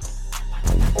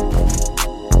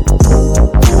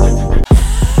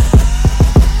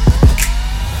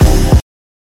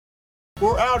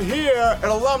 We're out here at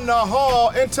Alumni Hall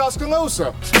in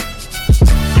Tuscaloosa.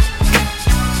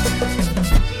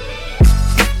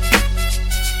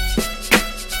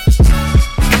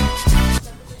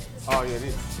 Oh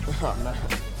yeah, oh, man.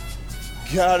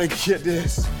 Gotta get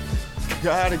this.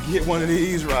 Gotta get one of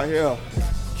these right here.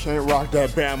 Can't rock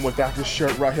that Bama without this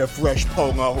shirt right here, fresh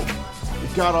polo.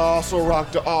 You gotta also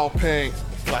rock the all pink,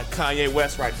 like Kanye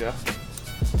West right there.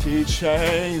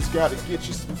 Keychains, gotta get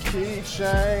you some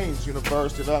keychains.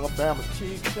 University of Alabama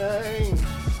keychains.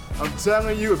 I'm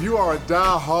telling you, if you are a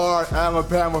die-hard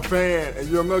Alabama fan and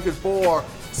you're looking for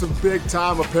some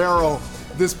big-time apparel,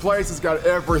 this place has got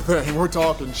everything. We're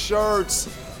talking shirts,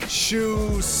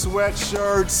 shoes,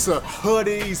 sweatshirts,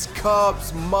 hoodies,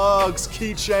 cups, mugs,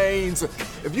 keychains.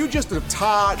 If you're just a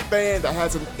Tide fan that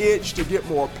has an itch to get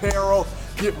more apparel,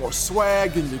 get more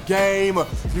swag in your game,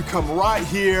 you come right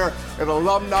here at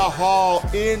Alumni Hall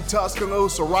in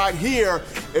Tuscaloosa, right here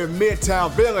in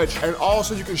Midtown Village. And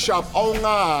also you can shop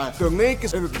online. The link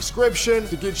is in the description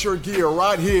to get your gear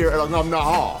right here at Alumni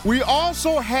Hall. We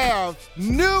also have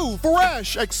new,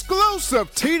 fresh,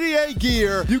 exclusive TDA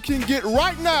gear you can get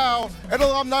right now at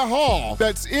Alumni Hall.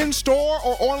 That's in store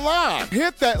or online.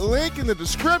 Hit that link in the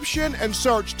description and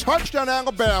search Touchdown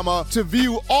Alabama to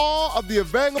view all of the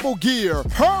available gear.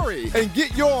 Hurry and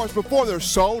get yours before they're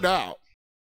sold out.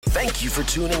 Thank you for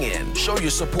tuning in. Show your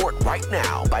support right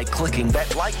now by clicking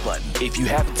that like button. If you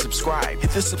haven't subscribed,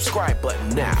 hit the subscribe button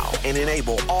now and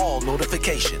enable all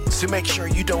notifications to make sure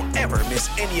you don't ever miss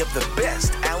any of the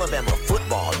best Alabama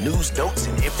football news, notes,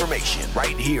 and information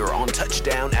right here on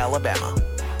Touchdown Alabama.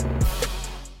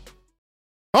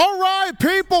 All right,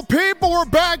 people, we're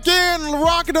back in,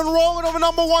 rocking and rolling over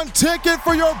number one ticket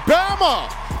for your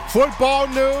Bama football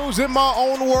news. In my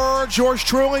own words, yours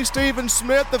truly, Stephen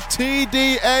Smith of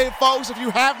TDA. Folks, if you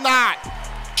have not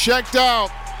checked out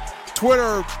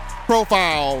Twitter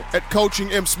profile at Coaching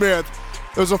M. Smith,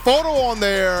 there's a photo on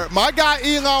there. My guy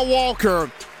Eli Walker,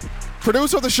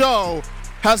 producer of the show,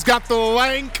 has got the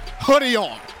lank hoodie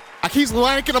on. Like he's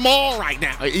lanking them all right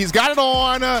now. He's got it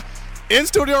on. In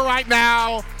studio right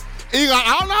now. Eli,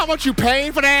 I don't know how much you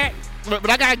paying for that, but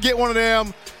I gotta get one of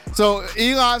them. So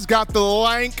Eli's got the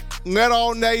lank, let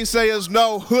all naysayers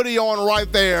know hoodie on right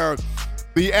there.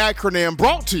 The acronym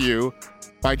brought to you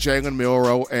by Jalen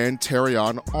Milroe and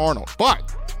Terrion Arnold.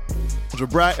 But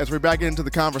as we're back into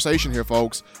the conversation here,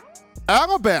 folks,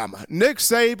 Alabama, Nick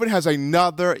Saban has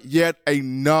yet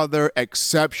another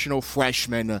exceptional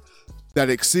freshman that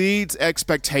exceeds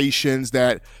expectations,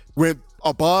 that went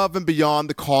above and beyond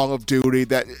the call of duty,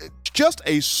 that just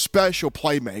a special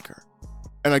playmaker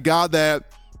and a guy that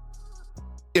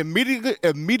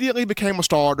immediately became a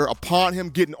starter upon him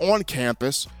getting on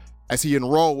campus as he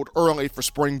enrolled early for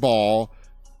spring ball,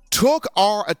 took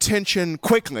our attention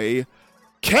quickly,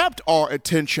 kept our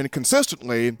attention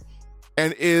consistently,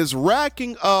 and is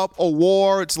racking up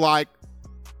awards like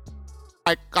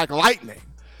lightning.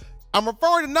 I'm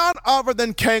referring to none other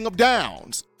than Caleb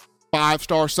Downs,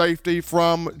 5-star safety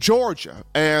from Georgia.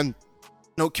 And,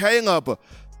 Caleb,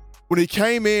 when he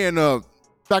came in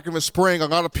back in the spring, a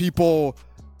lot of people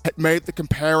had made the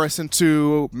comparison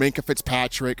to Minkah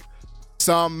Fitzpatrick.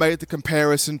 Some made the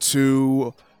comparison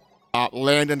to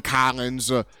Landon Collins.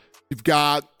 You've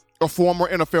got a former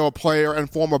NFL player and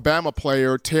former Bama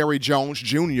player, Terry Jones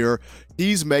Jr.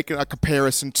 He's making a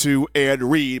comparison to Ed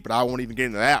Reed, but I won't even get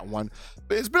into that one.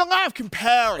 But there's been a lot of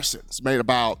comparisons made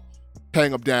about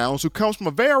Caleb Downs, who comes from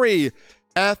a very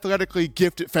athletically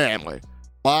gifted family.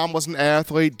 Mom was an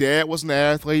athlete, dad was an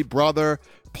athlete, brother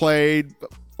played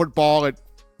football at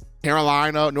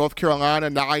Carolina, North Carolina.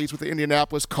 Now he's with the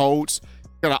Indianapolis Colts.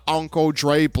 Got an uncle,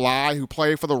 Dre Bly, who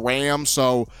played for the Rams.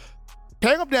 So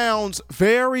Caleb Downs,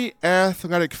 very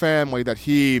athletic family that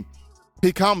he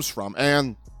comes from.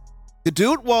 And the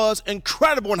dude was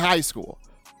incredible in high school.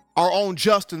 Our own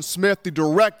Justin Smith, the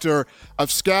director of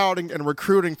scouting and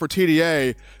recruiting for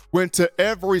TDA, went to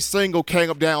every single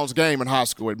Caleb Downs game in high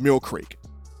school at Mill Creek.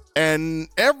 And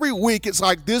every week, it's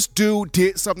like this dude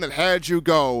did something that had you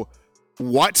go,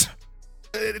 what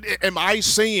am I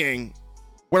seeing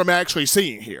what I'm actually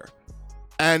seeing here?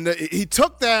 And he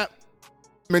took that,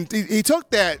 he took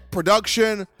that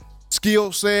production,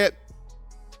 skill set,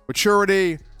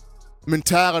 maturity,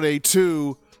 mentality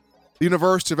to the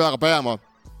University of Alabama.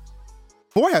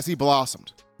 Boy, has he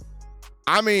blossomed.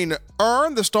 I mean,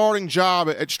 earned the starting job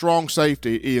at strong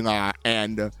safety, Eli,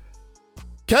 and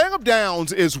Caleb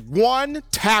Downs is one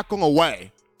tackle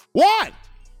away. One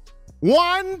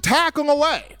one tackle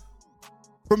away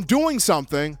from doing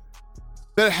something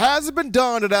that hasn't been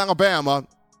done at Alabama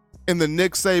in the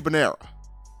Nick Saban era.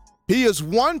 He is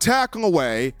one tackle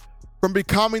away from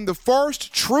becoming the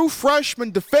first true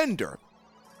freshman defensive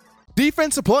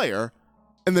player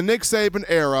in the Nick Saban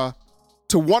era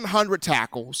to 100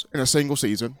 tackles in a single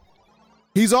season.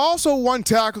 He's also one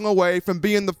tackle away from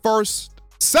being the first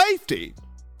safety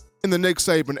in the Nick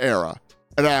Saban era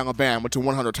at Alabama to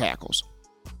 100 tackles.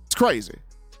 It's crazy.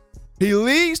 He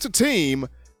leads the team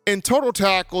in total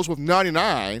tackles with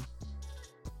 99,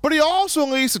 but he also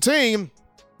leads the team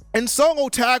in solo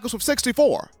tackles with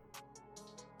 64.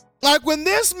 Like, when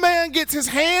this man gets his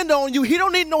hand on you, he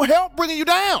don't need no help bringing you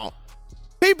down.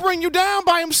 He bring you down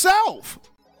by himself.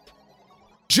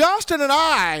 Justin and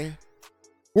I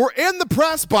were in the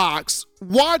press box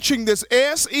watching this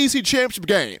SEC championship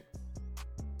game.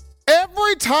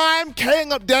 Every time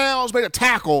Caleb Downs made a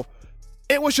tackle,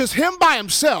 it was just him by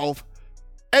himself,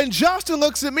 and Justin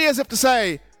looks at me as if to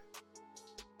say,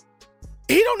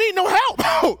 he don't need no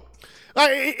help.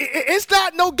 Like, it's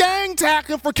not no gang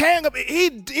tackling for Caleb.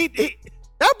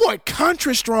 That boy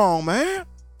country strong, man.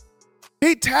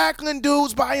 He tackling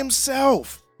dudes by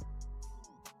himself.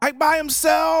 Like, by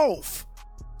himself.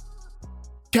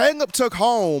 Caleb took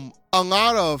home a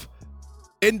lot of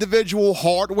individual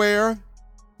hardware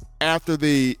after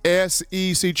the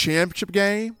SEC championship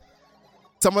game.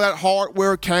 Some of that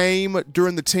hardware came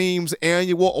during the team's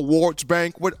annual awards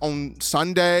banquet on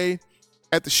Sunday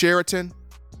at the Sheraton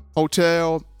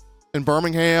Hotel in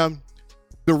Birmingham.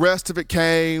 The rest of it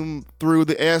came through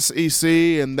the SEC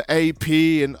and the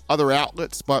AP and other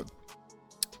outlets. But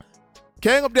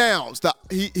Caleb Downs,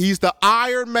 he's the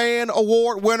Iron Man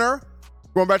Award winner.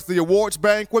 Going back to the awards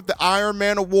banquet, the Iron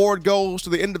Man Award goes to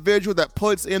the individual that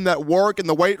puts in that work in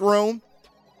the weight room.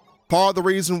 Part of the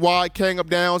reason why Caleb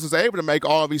Downs is able to make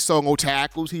all of these solo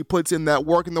tackles, he puts in that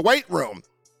work in the weight room,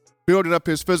 building up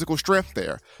his physical strength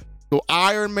there. So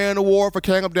Iron Man Award for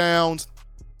Caleb Downs.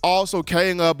 Also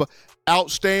Caleb,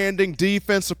 outstanding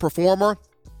defensive performer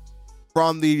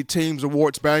from the team's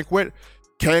awards banquet.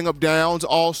 Caleb Downs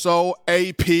also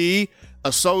AP,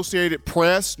 Associated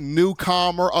Press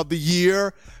Newcomer of the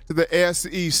Year to the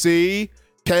SEC.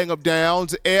 Caleb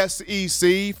Downs,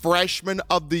 SEC Freshman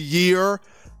of the Year,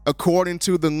 according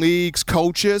to the league's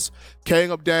coaches.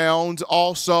 Caleb Downs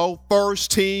also first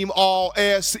team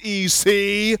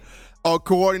All-SEC,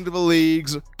 according to the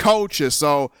league's coaches.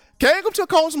 So Caleb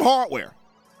took home some hardware,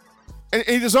 and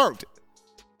he deserved it.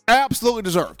 Absolutely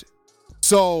deserved it.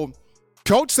 So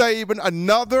Coach Saban,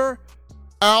 another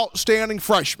outstanding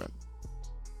freshman.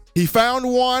 He found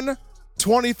one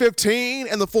 2015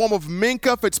 in the form of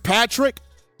Minkah Fitzpatrick.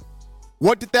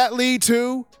 What did that lead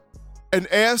to? An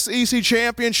SEC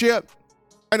championship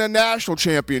and a national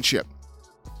championship.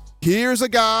 Here's a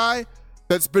guy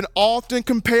that's been often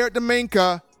compared to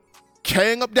Minkah,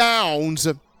 Caleb Downs.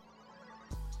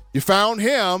 You found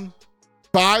him,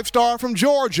 5-star from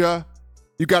Georgia.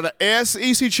 You got an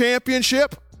SEC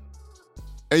championship,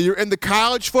 and you're in the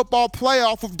college football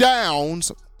playoff with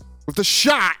Downs with a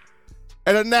shot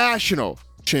at a national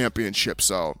championship.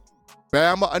 So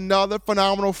Bama, another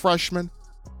phenomenal freshman,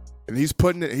 and he's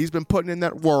been putting in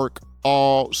that work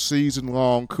all season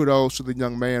long. Kudos to the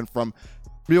young man from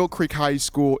Mill Creek High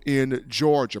School in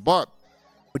Georgia. But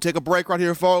we take a break right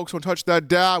here, folks. We'll touch that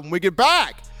dial. When we get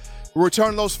back, we'll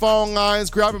return those phone lines,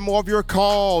 grabbing more of your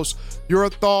calls, your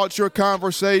thoughts, your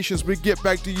conversations. We get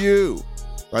back to you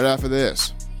right after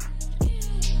this.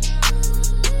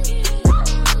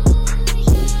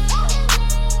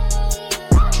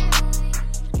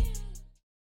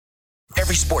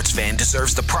 Every sports fan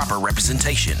deserves the proper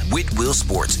representation. Whitwell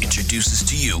Sports introduces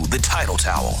to you the Title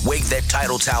Towel. Wave that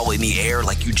Title Towel in the air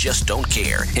like you just don't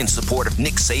care. In support of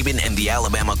Nick Saban and the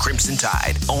Alabama Crimson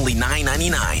Tide. Only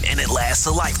 $9.99 and it lasts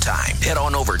a lifetime. Head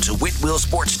on over to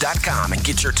whitwellsports.com and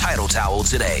get your Title Towel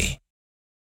today.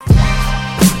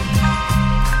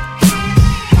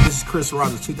 This is Chris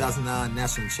Rogers, 2009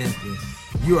 national champion.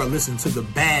 You are listening to the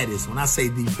baddest, when I say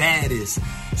the baddest,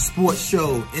 sports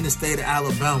show in the state of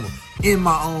Alabama. In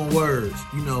my own words,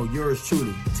 you know, yours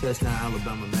truly, Touchdown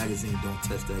Alabama Magazine. Don't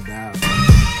touch that dial.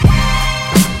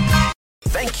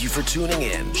 Thank you for tuning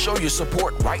in. Show your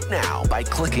support right now by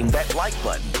clicking that like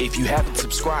button. If you haven't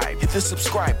subscribed, hit the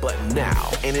subscribe button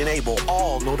now and enable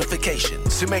all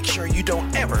notifications to make sure you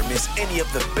don't ever miss any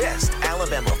of the best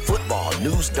Alabama football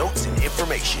news, notes, and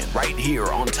information right here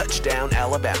on Touchdown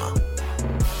Alabama.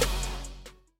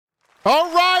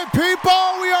 All right,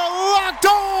 people, we are locked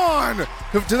on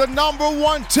to the number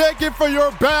one ticket for your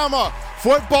Bama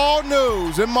football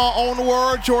news. In my own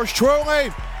words, yours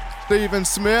truly, Stephen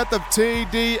Smith of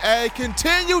TDA.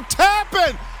 Continue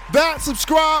tapping that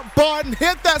subscribe button.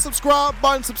 Hit that subscribe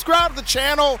button. Subscribe to the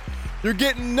channel. You're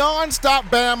getting non-stop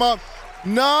Bama,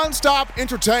 non-stop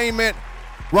entertainment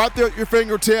right there at your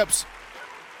fingertips.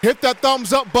 Hit that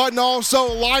thumbs up button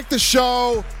also. Like the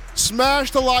show.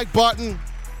 Smash the like button.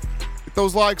 Get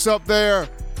those likes up there.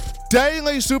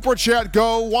 Daily Super Chat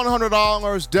Go,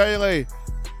 $100 daily.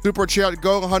 Super Chat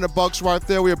Go, $100 right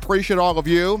there. We appreciate all of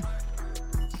you.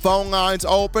 Phone lines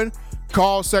open.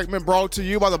 Call segment brought to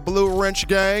you by the Blue Wrench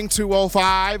Gang,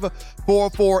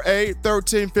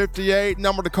 205-448-1358.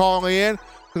 Number to call in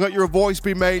to let your voice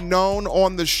be made known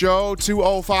on the show,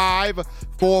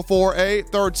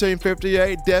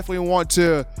 205-448-1358. Definitely want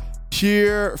to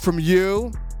hear from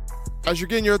you as you're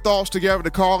getting your thoughts together to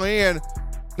call in.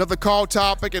 Another call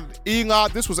topic, and Eli,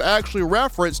 this was actually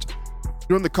referenced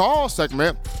during the call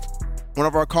segment. One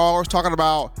of our callers talking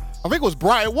about, I think it was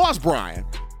Brian,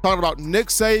 talking about Nick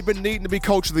Saban needing to be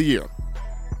Coach of the Year,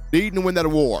 needing to win that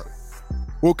award.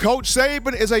 Well, Coach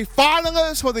Saban is a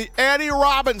finalist for the Eddie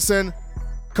Robinson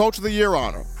Coach of the Year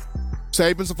honor.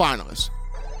 Saban's a finalist.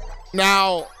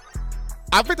 Now,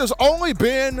 I think there's only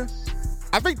been,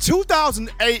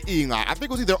 2008, Eli. I think it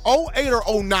was either 08 or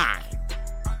 09.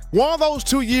 One of those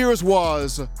 2 years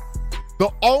was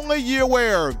the only year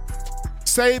where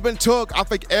Saban took, I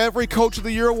think, every Coach of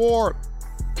the Year award.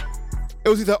 It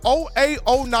was either 08,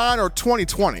 09, or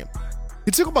 2020.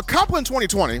 He took him a couple in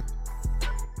 2020,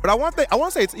 but I want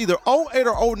to say it's either 08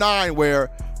 or 09 where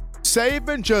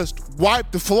Saban just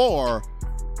wiped the floor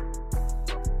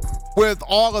with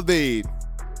all of the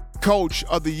Coach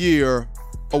of the Year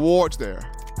awards there.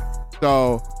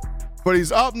 So, but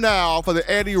he's up now for the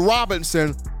Eddie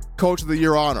Robinson Coach of the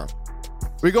Year honor.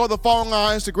 We go to the phone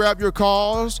lines to grab your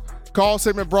calls. Call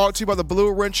segment brought to you by the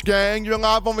Blue Wrench Gang. You're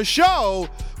live on the show.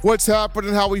 What's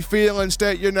happening? How we feeling?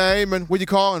 State your name and where you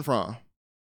calling from.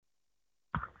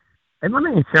 Hey, my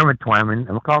name is Sherman Twyman.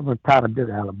 I'm calling from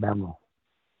Chattanooga, Alabama.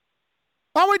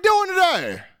 How we doing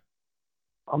today?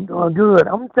 I'm doing good.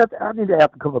 I need to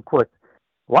ask a couple of questions.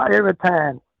 Why every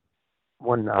time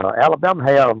when Alabama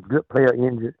have a good player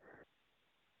injured,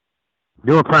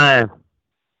 doing fine?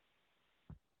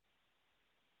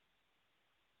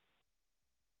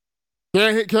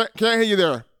 Can't hear you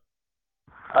there.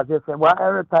 I just said, why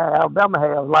every time Alabama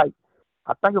has, like,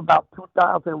 I think about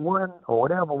 2001 or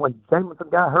whatever when Jameson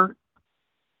got hurt.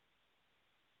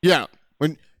 Yeah,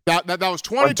 when that was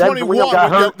 2021.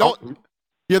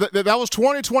 That was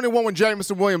 2021 when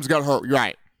Jameson Williams got hurt.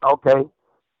 Right. Okay,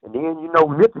 and then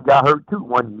Mitchell got hurt too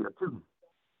 1 year too.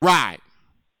 Right.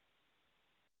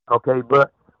 Okay,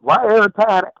 but why every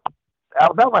time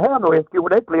Alabama have no excuse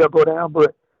when they player go down,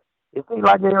 but it seems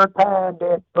like every time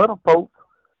that other folks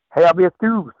have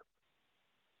excuse.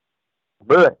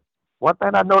 But one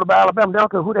thing I know about Alabama, they don't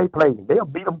care who they play. They'll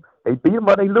beat them. They beat them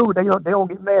or they lose. They don't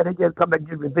get mad. They just come back and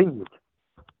get revenge.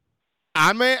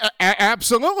 I mean,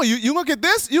 absolutely. You look at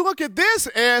this. You look at this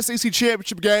SEC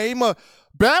championship game.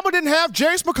 Bama didn't have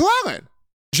Jace McClellan.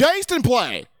 Jace didn't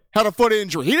play. Had a foot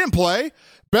injury. He didn't play.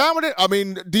 Bama didn't. I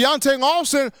mean, Deontay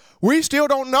Lawson. We still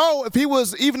don't know if he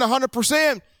was even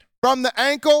 100%. From the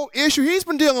ankle issue he's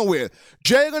been dealing with.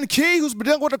 Jalen Key, who's been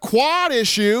dealing with a quad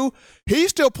issue, he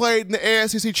still played in the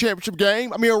ASCC championship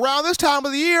game. I mean, around this time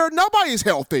of the year, nobody's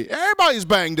healthy. Everybody's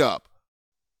banged up.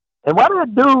 And why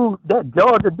did that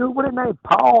Georgia dude, what his name,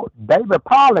 David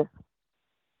Pollard,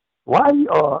 why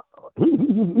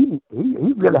he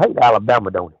really hates Alabama,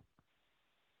 don't he?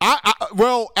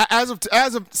 Well,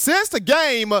 since the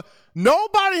game,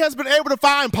 nobody has been able to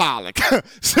find Pollock.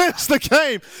 Since the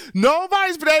game,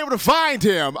 nobody's been able to find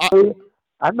him.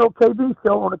 I know KB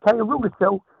show on the Kane Ruby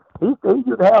show. He said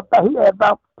he had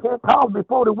about 10 calls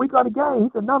before the week of the game. He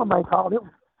said none of them ain't called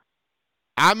him.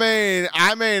 I mean,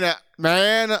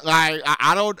 man, like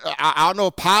I don't know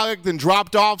if Pollock then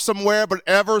dropped off somewhere, but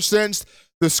ever since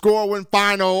the score went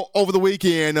final over the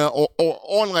weekend or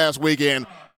on last weekend.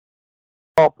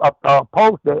 A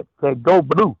post that said "Go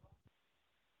Blue."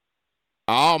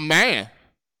 Oh man!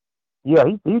 Yeah,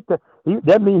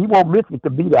 that means he won't miss it to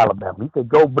beat Alabama. He said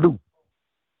 "Go Blue."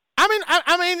 I mean,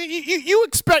 you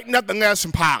expect nothing less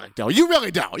from Pollock, though. You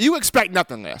really don't. You expect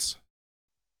nothing less.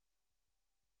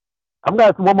 I'm gonna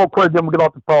ask one more question. Then we get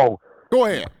off the phone. Go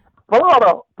ahead.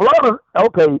 Florida.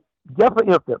 Okay, just for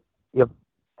instance, if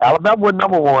Alabama was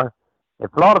number 1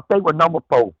 and Florida State was number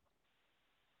 4.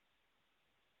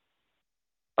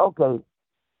 Okay.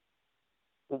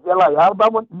 It's just like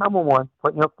Alabama number 1, for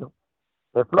instance,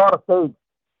 and Florida State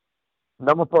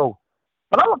number 4.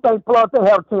 But I don't think Florida State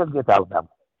have a chance against Alabama.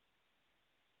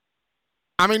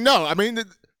 I mean, no. I mean,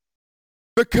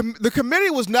 The committee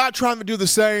was not trying to do the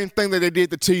same thing that they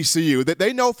did to TCU. That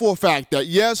they know for a fact that,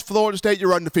 yes, Florida State,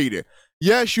 you're undefeated.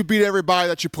 Yes, you beat everybody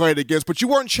that you played against, but you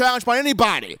weren't challenged by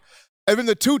anybody. And then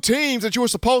the two teams that you were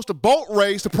supposed to boat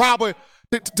race to probably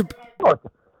really, to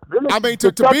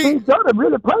beat. They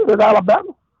really played at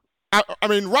Alabama. I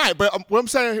mean, right, but what I'm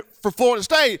saying for Florida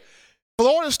State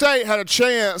had a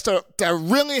chance to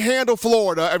really handle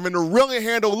Florida and then to really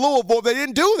handle Louisville. They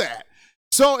didn't do that.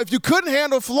 So if you couldn't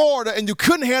handle Florida and you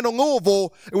couldn't handle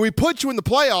Louisville and we put you in the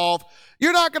playoff,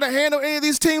 you're not going to handle any of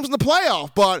these teams in the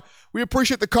playoff. But we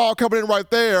appreciate the call coming in right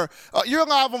there. You're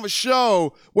live on the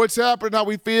show. What's happening, how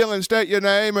we feeling, state your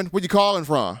name, and where you calling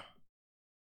from?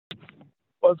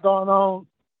 What's going on?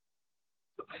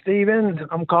 Steven,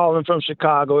 I'm calling from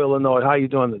Chicago, Illinois. How you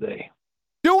doing today?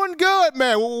 Doing good,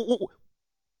 man.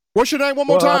 What's your name one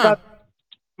more time?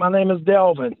 My name is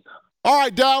Delvin. All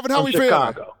right, Delvin, how we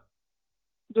feeling?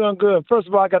 Doing good. First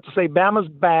of all, I got to say Bama's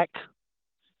back.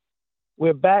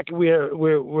 We're back.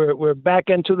 We're back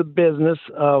into the business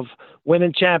of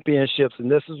winning championships,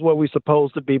 and this is where we're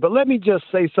supposed to be. But let me just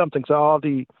say something to all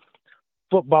the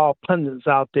football pundits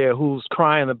out there who's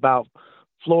crying about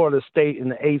Florida State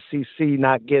and the ACC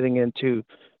not getting into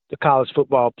the college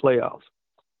football playoffs.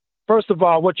 First of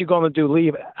all, what you're going to do,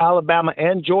 leave Alabama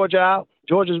and Georgia out?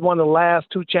 Georgia's won the last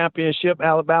two championships.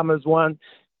 Alabama's won,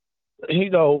 in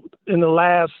the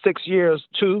last 6 years,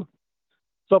 2.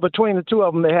 So between the two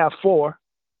of them, they have 4.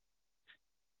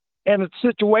 And the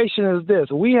situation is this.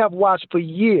 We have watched for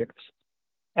years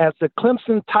as the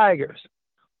Clemson Tigers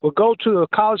will go to the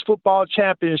college football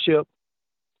championship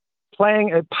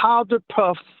playing a powder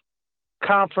puff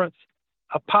conference,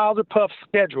 a powder puff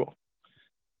schedule.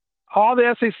 All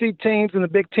the SEC teams and the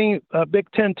Big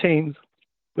Ten teams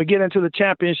will get into the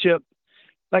championship,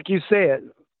 like you said,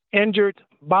 injured,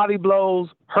 body blows,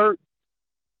 hurt.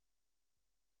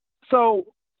 So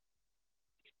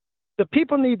the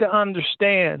people need to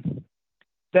understand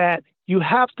that you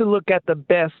have to look at the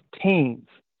best teams.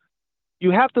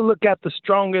 You have to look at the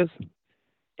strongest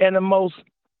and the most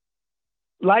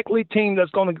likely team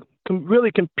that's going to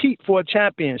really compete for a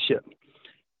championship.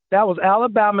 That was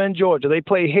Alabama and Georgia. They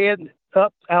played head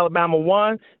up. Alabama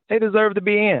won. They deserve to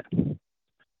be in.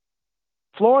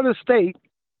 Florida State,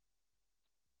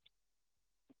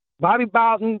 Bobby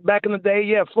Bowden back in the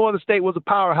day, Florida State was a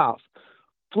powerhouse.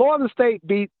 Florida State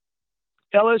beat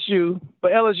LSU,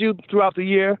 but LSU throughout the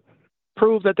year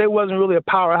proved that they wasn't really a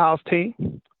powerhouse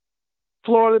team.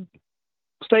 Florida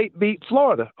State beat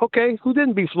Florida. Okay, who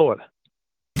didn't beat Florida?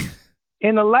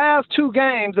 In the last 2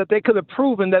 games that they could have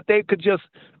proven that they could just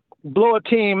blow a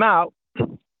team out,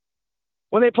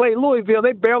 when they played Louisville,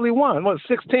 they barely won.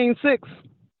 16-6?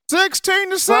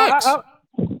 16-6.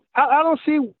 I don't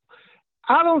see.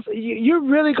 You're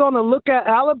really going to look at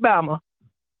Alabama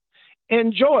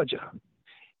and Georgia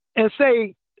and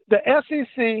say the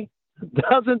SEC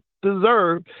doesn't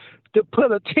deserve to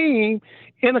put a team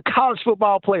in a college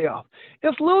football playoff.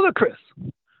 It's ludicrous.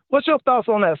 What's your thoughts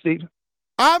on that, Steve?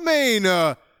 I mean,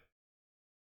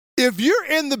 if you're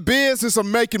in the business of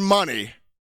making money,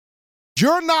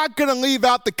 you're not going to leave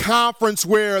out the conference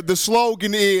where the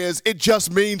slogan is, it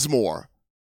just means more.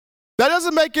 That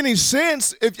doesn't make any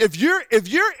sense. If you're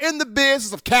in the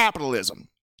business of capitalism,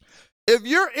 if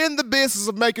you're in the business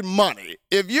of making money,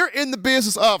 if you're in the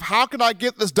business of how can I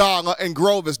get this dollar and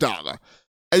grow this dollar,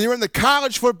 and you're in the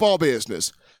college football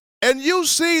business, and you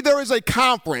see there is a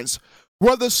conference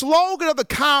where the slogan of the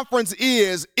conference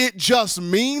is, it just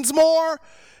means more,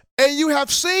 and you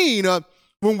have seen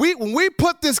when we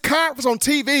put this conference on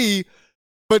TV,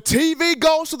 but TV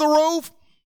goes to the roof,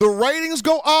 the ratings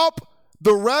go up,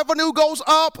 the revenue goes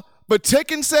up, the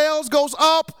ticket sales goes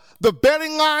up, the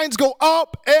betting lines go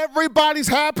up, everybody's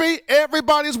happy,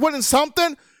 everybody's winning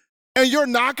something, and you're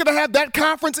not going to have that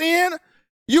conference in?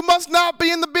 You must not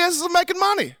be in the business of making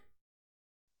money.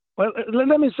 Well,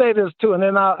 let me say this, too, and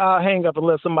then I'll hang up and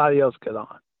let somebody else get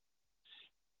on.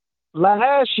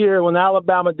 Last year, when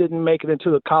Alabama didn't make it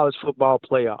into the college football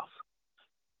playoff,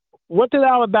 what did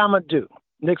Alabama do?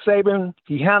 Nick Saban,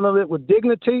 he handled it with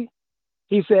dignity.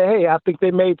 He said, hey, I think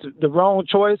they made the wrong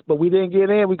choice, but we didn't get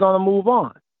in. We're going to move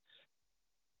on.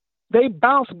 They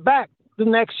bounced back the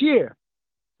next year.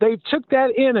 They took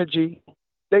that energy.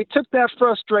 They took that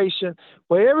frustration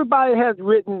where everybody had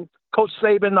written Coach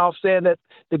Saban off saying that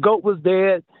the GOAT was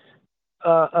dead,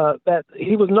 that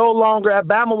he was no longer,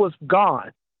 Alabama was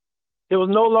gone. It was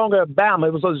no longer Alabama.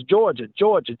 It was Georgia,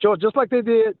 just like they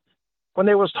did when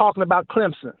they was talking about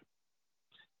Clemson.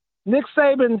 Nick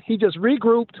Saban, he just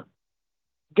regrouped,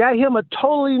 got him a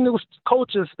totally new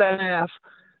coaching staff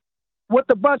with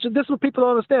a bunch of, this is what people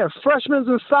don't understand, freshmen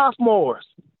and sophomores.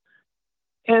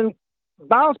 and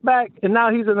bounce back, and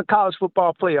now he's in the college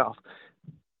football playoff.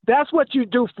 That's what you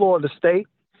do, Florida State.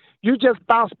 You just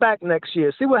bounce back next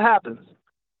year. See what happens.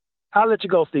 I'll let you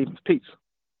go, Steve. Peace.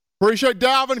 Appreciate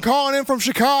Dalvin calling in from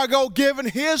Chicago, giving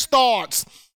his thoughts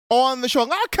on the show. A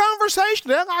lot of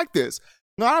conversation. I like this.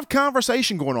 A lot of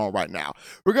conversation going on right now.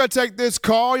 We're going to take this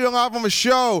call. You're live on the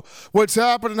show. What's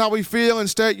happening, how we feel, and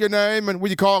state your name and where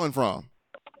you calling from.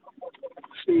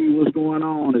 Steve, what's going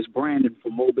on? It's Brandon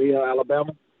from Mobile,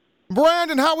 Alabama.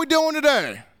 Brandon, how we doing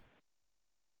today?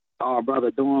 Oh,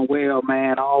 brother, doing well,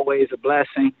 man. Always a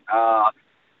blessing.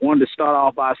 Wanted to start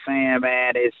off by saying,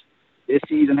 man, this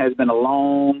season has been a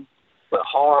long but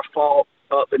hard fought,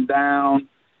 up and down.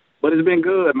 But it's been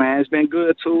good, man. It's been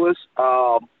good to us.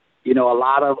 You know, a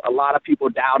lot of people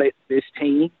doubted this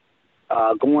team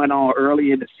going on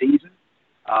early in the season,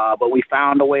 but we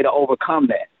found a way to overcome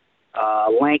that.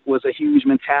 Lank was a huge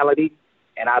mentality,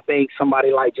 and I think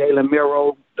somebody like Jalen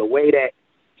Milroe, the way that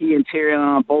he and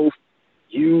Terrion both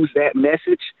used that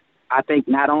message, I think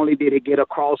not only did it get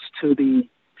across to the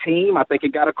team, I think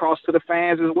it got across to the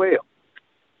fans as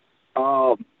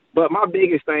well. But my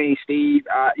biggest thing, Steve,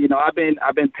 you know, I've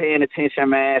been paying attention,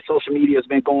 man. Social media has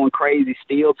been going crazy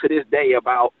still to this day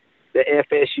about the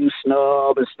FSU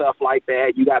snub and stuff like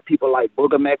that. You got people like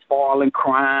Booger McFarland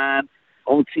crying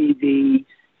on TV,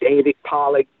 David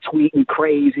Pollack tweeting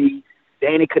crazy,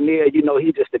 Danny Kinnear, you know,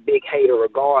 he's just a big hater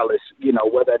regardless, you know,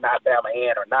 whether or not Bama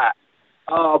in or not.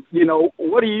 You know,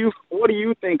 what do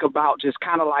you think about just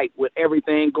kind of like with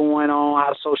everything going on,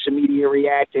 how social media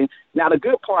reacting? Now, the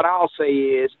good part I'll say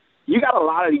is you got a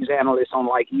lot of these analysts on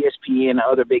like ESPN and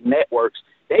other big networks.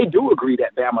 They do agree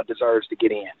that Bama deserves to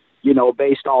get in, you know,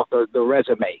 based off the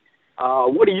resume.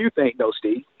 What do you think, though,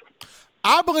 Steve?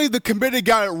 I believe the committee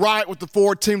got it right with the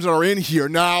 4 teams that are in here.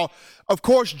 Now, of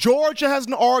course, Georgia has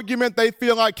an argument. They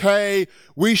feel like, hey,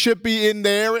 we should be in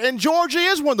there. And Georgia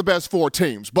is one of the best 4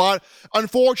 teams. But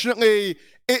unfortunately,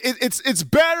 it's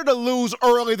better to lose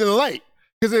early than late.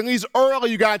 Because at least early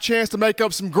you got a chance to make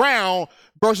up some ground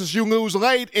versus you lose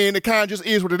late and it kind of just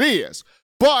is what it is.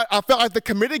 But I felt like the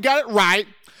committee got it right.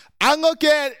 I look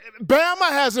at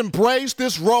Bama has embraced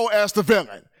this role as the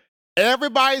villain.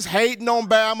 Everybody's hating on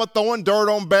Bama, throwing dirt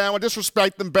on Bama,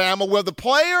 disrespecting Bama, where the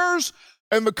players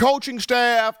and the coaching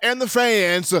staff and the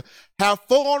fans have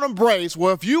full-on embrace.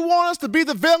 Well, if you want us to be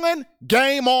the villain,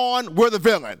 game on, we're the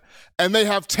villain. And they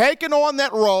have taken on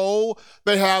that role.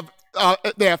 They have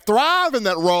thrived in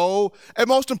that role. And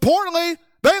most importantly,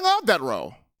 they love that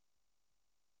role.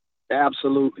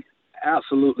 Absolutely.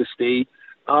 Absolutely, Steve.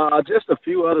 Just a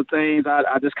few other things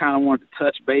I just kind of wanted to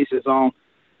touch bases on.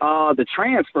 The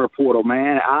transfer portal,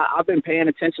 man, I've been paying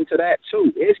attention to that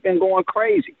too. It's been going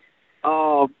crazy.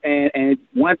 And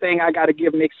one thing I got to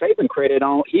give Nick Saban credit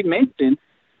on, he mentioned,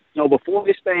 you know, before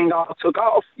this thing all took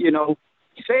off, you know,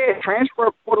 he said transfer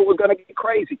portal was going to get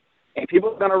crazy and people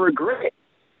are going to regret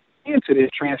into this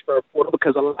transfer portal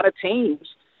because a lot of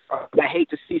teams that hate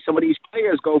to see some of these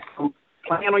players go from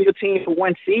playing on your team for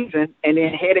one season and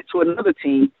then headed to another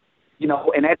team. You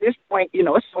know, and at this point, you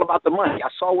know, it's all about the money. I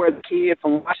saw where the kid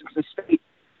from Washington State,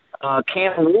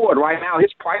 Cameron Ward, right now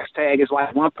his price tag is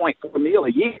like $1.4 million a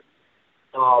year.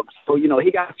 So you know,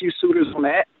 he got a few suitors on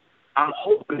that. I'm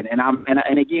hoping, and I'm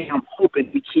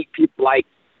hoping we keep people like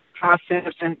Ty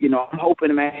Simpson. You know, I'm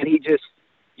hoping, man, he just,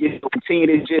 you know, continue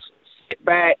to just sit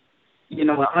back, you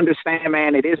know, and understand,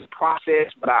 man, it is a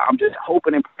process. But I'm just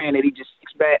hoping and praying that he just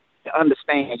sits back to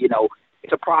understand, you know,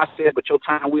 it's a process, but your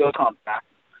time will come back.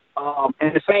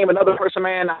 And the same, another person,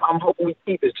 man, I'm hoping we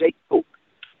keep is Jake Pope.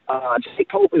 Jake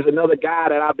Pope is another guy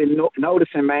that I've been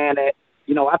noticing, man, that,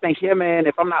 you know, I think him and,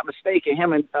 if I'm not mistaken,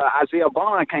 him and Isaiah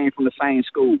Bond came from the same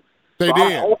school. They did.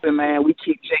 I'm hoping, man, we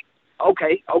keep Jake.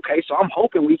 Okay. So I'm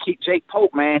hoping we keep Jake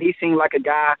Pope, man. He seemed like a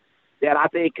guy that I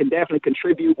think can definitely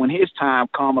contribute when his time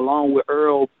come, along with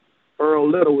Earl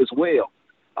Little as well.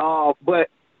 But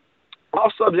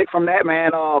off subject from that,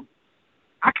 man,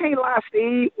 I can't lie,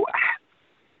 Steve.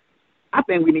 I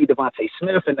think we need Devontae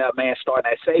Smith in that, man, starting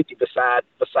at safety beside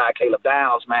Caleb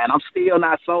Downs, man. I'm still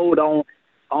not sold on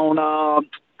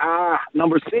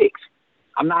number 6.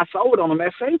 I'm not sold on him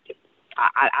at safety.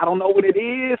 I don't know what it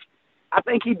is. I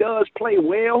think he does play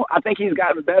well. I think he's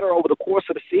gotten better over the course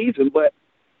of the season, but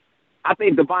I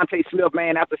think Devontae Smith,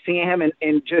 man, after seeing him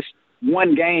in just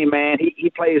one game, man, he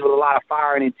plays with a lot of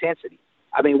fire and intensity.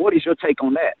 I mean, what is your take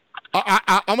on that?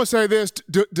 I'm going to say this.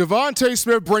 Devontae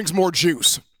Smith brings more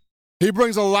juice. He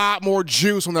brings a lot more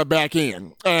juice on that back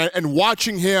end. And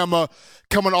watching him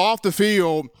coming off the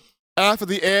field after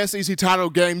the SEC title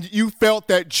game, you felt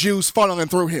that juice funneling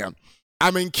through him.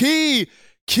 I mean, Key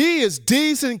is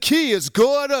decent. Key is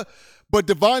good. but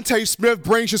Devontae Smith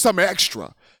brings you something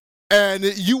extra. And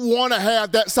you want to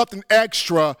have that something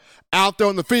extra out there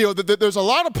on the field. There's a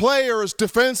lot of players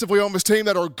defensively on this team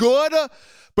that are good,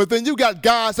 but then you got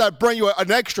guys that bring you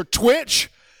an extra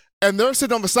twitch, and they're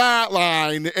sitting on the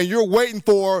sideline, and you're waiting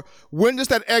for when does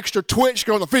that extra twitch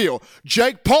go on the field.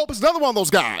 Jake Pope is another one of those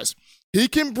guys. He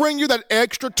can bring you that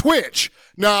extra twitch.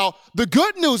 Now, the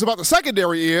good news about the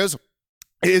secondary is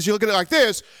you look at it like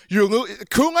this.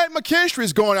 Kool-Aid McKinstry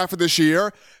is going after this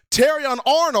year. Terrion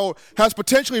Arnold has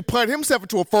potentially played himself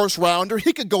into a first-rounder.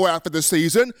 He could go after this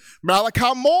season.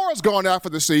 Malachi Moore has gone after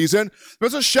the season.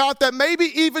 There's a shot that maybe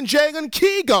even Jalen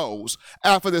Key goes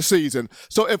after the season.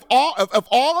 So if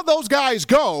all of those guys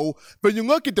go, but you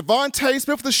look at Devontae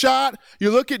Smith with a shot,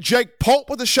 you look at Jake Pope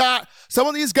with a shot, some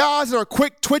of these guys that are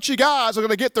quick, twitchy guys are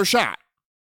going to get their shot.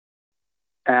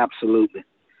 Absolutely.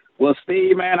 Well,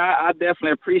 Steve, man, I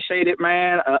definitely appreciate it,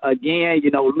 man. Again,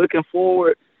 looking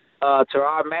forward to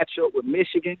our matchup with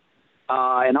Michigan.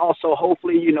 And also,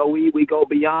 hopefully, we go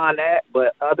beyond that.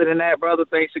 But other than that, brother,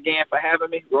 thanks again for having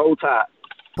me. Roll Tide.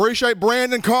 Appreciate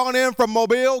Brandon calling in from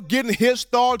Mobile, getting his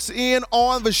thoughts in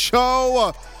on the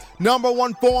show. Number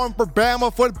one forum for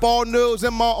Bama football news.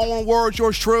 In my own words,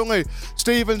 yours truly,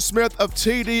 Stephen Smith of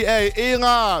TDA.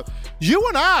 Eli, you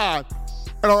and I,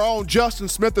 and our own Justin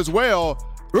Smith as well,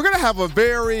 we're going to have a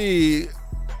very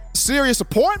serious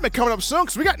appointment coming up soon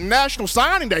because we got National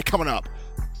Signing Day coming up.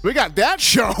 We got that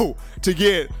show to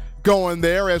get going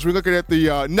there as we're looking at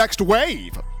the next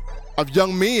wave of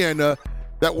young men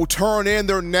that will turn in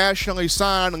their nationally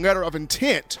signed letter of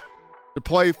intent to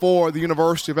play for the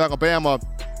University of Alabama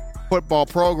football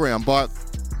program. But,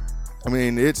 I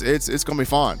mean, it's going to be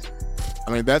fun.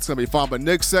 I mean, that's going to be fun. But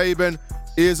Nick Saban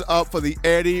is up for the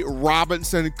Eddie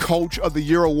Robinson Coach of the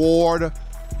Year award.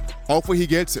 Hopefully he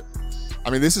gets it. I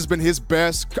mean, this has been his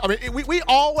best. I mean, we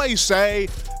always say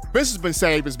this has been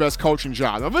Saban's best coaching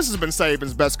job. Now, this has been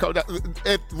Saban's best coach.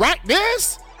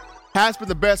 This has been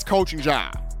the best coaching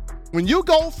job. When you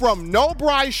go from no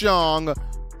Bryce Young,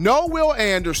 no Will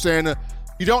Anderson,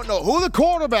 you don't know who the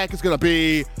quarterback is going to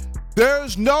be.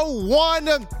 There's no one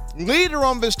leader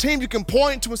on this team you can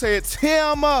point to and say it's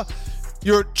him.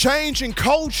 You're changing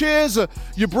coaches.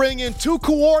 You bring in two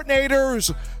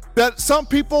coordinators that some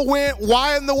people went,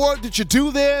 why in the world did you do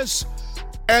this?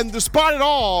 And despite it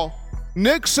all,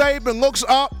 Nick Saban looks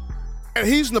up and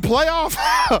he's in the playoff.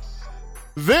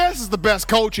 This is the best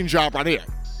coaching job right here.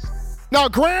 Now,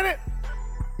 granted,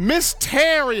 Miss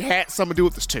Terry had something to do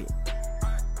with this too.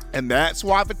 And that's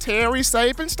why the Terry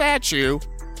Saban statue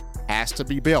has to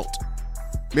be built.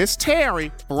 Miss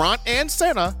Terry, front and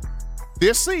center,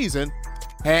 this season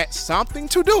had something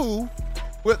to do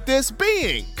with this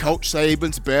being Coach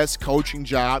Saban's best coaching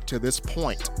job to this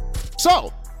point.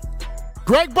 So,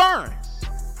 Greg Byrne,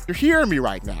 you're hearing me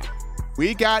right now.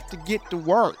 We got to get to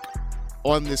work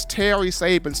on this Terry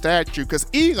Saban statue because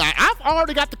Eli, I've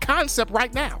already got the concept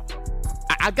right now.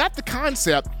 I got the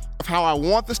concept of how I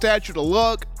want the statue to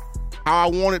look, how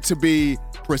I want it to be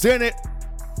presented.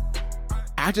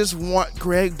 I just want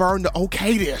Greg Byrne to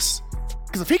okay this.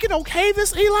 Because if he can okay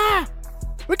this, Eli,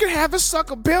 we can have this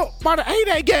sucker built by the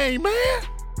 8A game, man.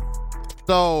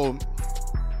 So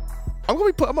I'm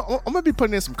gonna be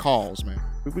putting in some calls, man.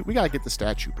 We gotta get the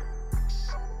statue built.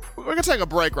 We're gonna take a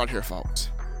break right here,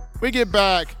 folks. We get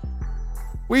back,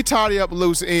 we tidy up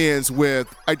loose ends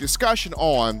with a discussion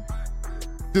on,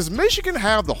 does Michigan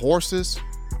have the horses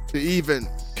to even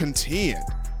contend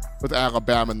with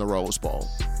Alabama in the Rose Bowl?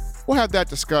 We'll have that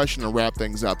discussion and wrap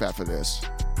things up after this.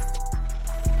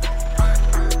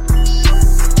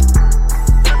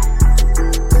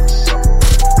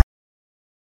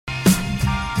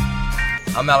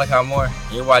 I'm Malachi Moore,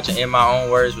 and you're watching In My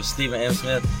Own Words with Stephen M.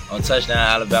 Smith on Touchdown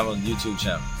Alabama YouTube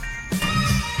channel.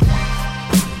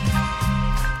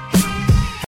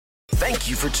 Thank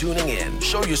you for tuning in.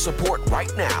 Show your support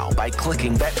right now by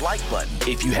clicking that like button.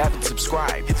 If you haven't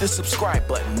subscribed, hit the subscribe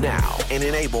button now and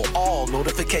enable all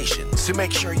notifications to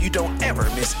make sure you don't ever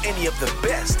miss any of the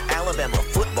best Alabama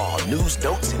football news,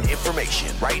 notes, and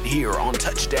information right here on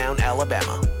Touchdown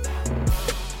Alabama.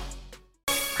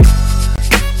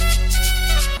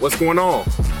 What's going on?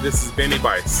 This is Benny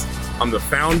Bice. I'm the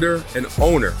founder and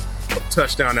owner of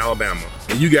Touchdown Alabama.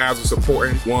 And you guys are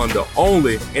supporting one of the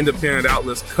only independent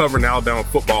outlets covering Alabama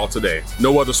football today.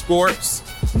 No other sports,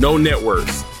 no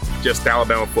networks, just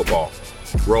Alabama football.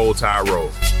 Roll Tide Roll.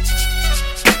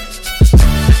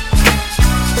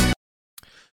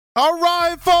 All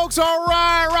right, folks, all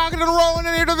right. Rocking and rolling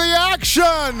into the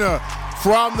action.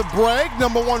 From the break,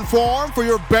 number one forum for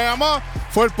your Bama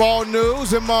football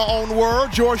news, in my own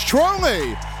words, yours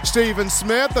truly, Stephen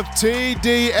Smith of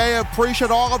TDA.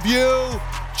 Appreciate all of you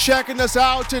checking us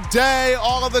out today.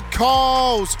 All of the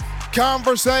calls,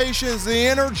 conversations, the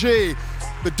energy,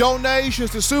 the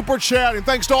donations, the super chatting.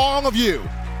 Thanks to all of you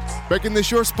making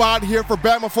this your spot here for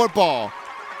Bama football.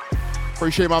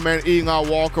 Appreciate my man Eli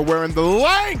Walker wearing the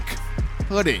Lank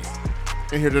hoodie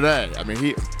in here today. I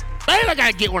mean, I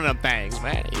gotta get one of them things,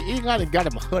 man. He got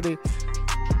him a hoodie.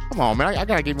 Come on, man. I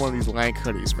gotta get one of these Lank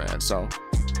hoodies, man. So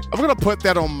I'm gonna put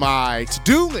that on my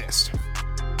to-do list.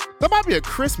 That might be a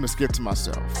Christmas gift to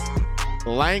myself.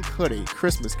 Lank hoodie,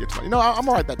 Christmas gift to myself. I'm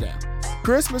gonna write that down.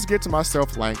 Christmas gift to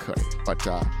myself, Lank hoodie. But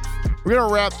we're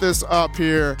gonna wrap this up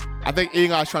here. I think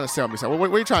Eli's trying to tell me something.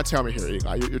 What are you trying to tell me here,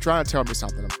 Eli? You're trying to tell me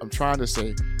something. I'm trying to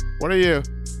see. What are you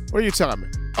telling me?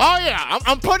 Oh yeah,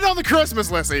 I'm putting it on the Christmas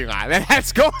list, Eli.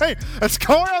 That's going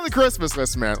on the Christmas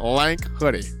list, man. Lank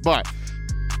hoodie. But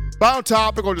final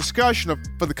topic or discussion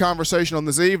for the conversation on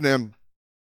this evening.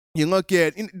 You look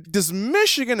at, does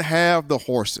Michigan have the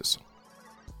horses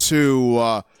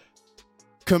to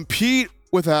compete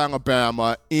with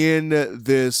Alabama in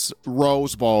this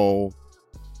Rose Bowl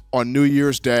on New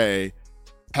Year's Day,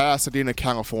 Pasadena,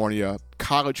 California,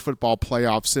 college football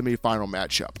playoff semifinal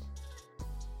matchup?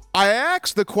 I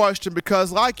asked the question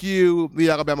because, like you, the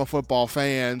Alabama football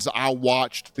fans, I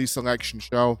watched the selection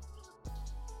show.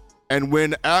 And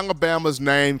when Alabama's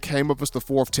name came up as the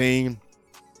fourth team,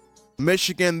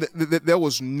 Michigan, there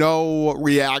was no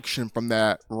reaction from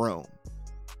that room.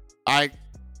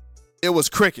 It was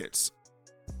crickets.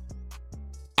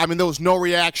 I mean, there was no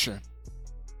reaction.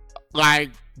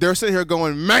 Like, they're sitting here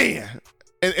going, man,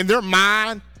 in their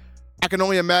mind, I can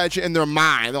only imagine in their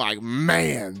mind, they're like,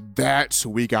 man, that's who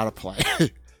we got to play.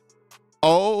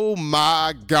 Oh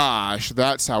my gosh,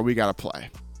 that's how we got to play.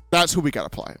 That's who we got to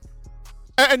play.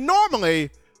 And normally,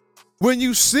 when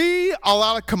you see a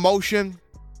lot of commotion,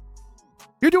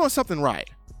 you're doing something right.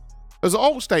 There's an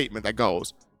old statement that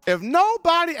goes, if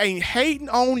nobody ain't hating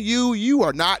on you, you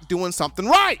are not doing something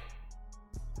right.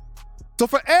 So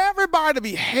for everybody to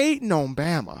be hating on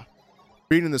Bama,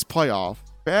 being in this playoff,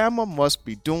 Bama must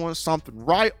be doing something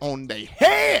right on their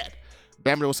head.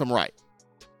 Bama doing something right.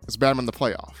 It's Bama in the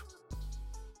playoff.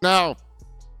 Now,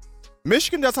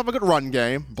 Michigan does have a good run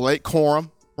game. Blake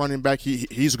Corum, running back,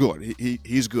 he's good.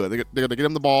 He's good. They're going to get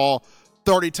him the ball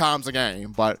 30 times a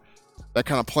game, but that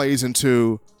kind of plays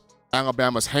into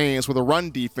Alabama's hands where the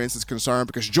run defense is concerned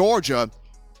because Georgia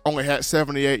only had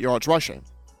 78 yards rushing.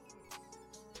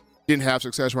 Didn't have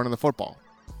success running the football.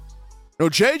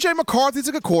 J.J. McCarthy's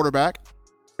a good quarterback.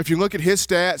 If you look at his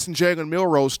stats and Jalen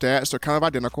Milroe's stats, they're kind of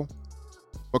identical.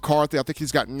 McCarthy, I think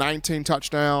he's got 19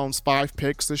 touchdowns, 5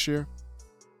 picks this year.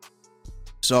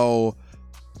 So,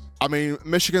 I mean,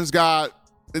 Michigan's got,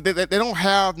 they don't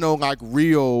have no like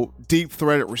real deep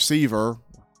threaded receiver,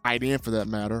 tight end for that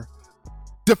matter.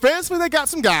 Defensively, they got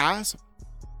some guys.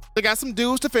 They got some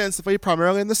dudes defensively,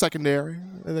 primarily in the secondary.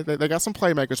 They got some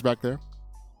playmakers back there.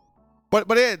 But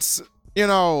it's,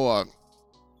 do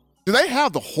they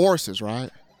have the horses, right?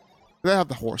 Do they have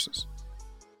the horses?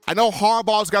 I know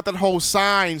Harbaugh's got that whole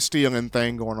sign stealing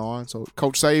thing going on. So,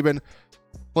 Coach Saban,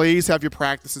 please have your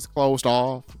practices closed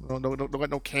off. Don't let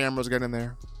no cameras get in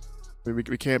there. We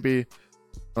can't be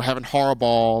having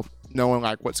Harbaugh knowing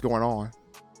like what's going on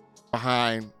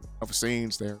behind the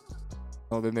scenes there.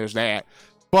 Oh, then there's that.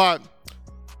 But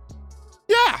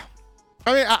yeah,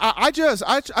 I mean, I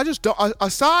just don't.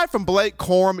 Aside from Blake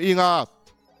Corum,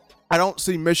 I don't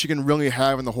see Michigan really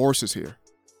having the horses here.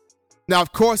 Now,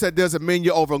 of course, that doesn't mean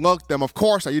you overlook them. Of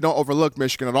course, you don't overlook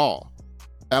Michigan at all.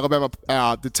 Alabama,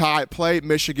 the Tide played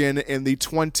Michigan in the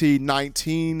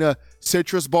 2019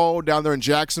 Citrus Bowl down there in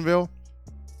Jacksonville.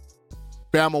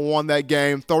 Bama won that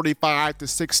game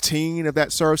 35-16, if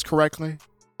that serves correctly.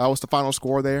 That was the final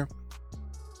score there.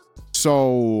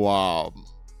 So,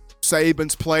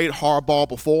 Saban's played Harbaugh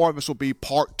before. This will be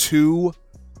part 2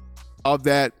 of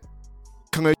that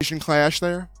collision clash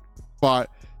there. But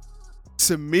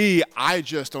to me, I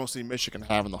just don't see Michigan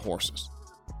having the horses.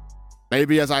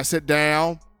 Maybe as I sit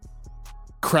down,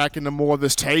 cracking into more of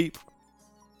this tape,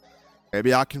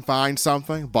 maybe I can find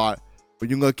something. But when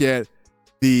you look at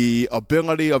the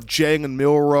ability of Jalen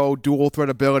Milroe, dual threat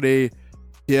ability,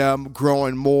 him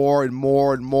growing more and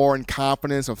more and more in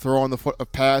confidence of throwing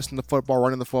of passing the football,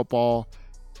 running the football,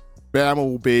 Bama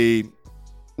will be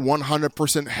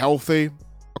 100% healthy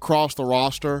across the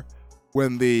roster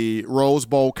when the Rose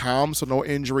Bowl comes, so no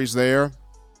injuries there.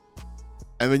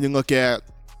 And then you look at,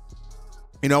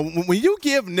 when you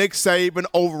give Nick Saban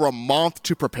over a month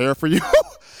to prepare for you,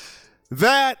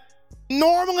 that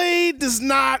normally does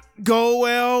not go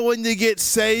well when you get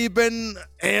Saban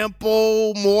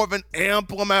more of an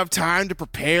ample amount of time to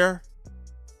prepare.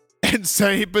 And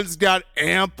Saban's got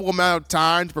ample amount of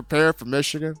time to prepare for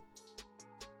Michigan.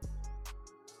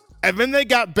 And then they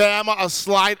got Bama a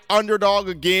slight underdog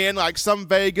again. Like some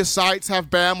Vegas sites have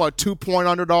Bama a 2-point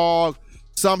underdog.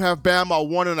 Some have Bama a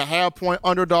 1.5-point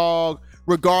underdog.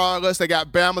 Regardless, they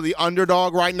got Bama the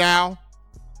underdog right now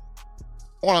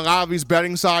on a lot of these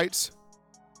betting sites.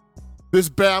 This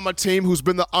Bama team who's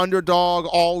been the underdog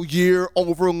all year,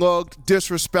 overlooked,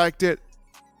 disrespected.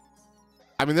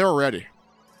 I mean, they're ready.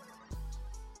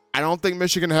 I don't think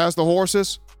Michigan has the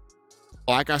horses.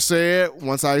 Like I said,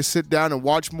 once I sit down and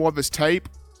watch more of this tape,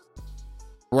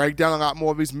 break down a lot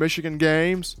more of these Michigan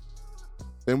games,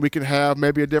 then we can have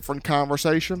maybe a different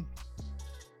conversation.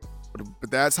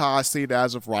 But that's how I see it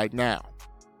as of right now.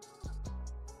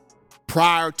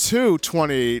 Prior to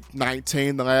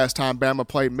 2019, the last time Bama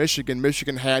played Michigan,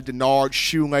 Michigan had Denard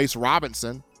Shoelace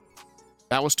Robinson.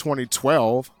 That was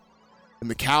 2012. In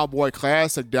the Cowboy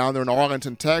Classic down there in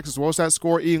Arlington, Texas, what was that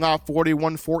score? Eli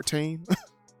 41-14.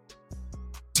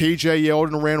 TJ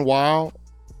Yeldon ran wild.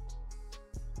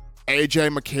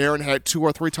 AJ McCarron had 2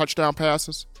 or 3 touchdown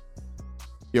passes.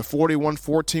 Yeah,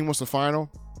 41-14 was the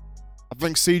final. I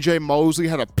think CJ Mosley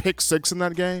had a pick 6 in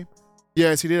that game.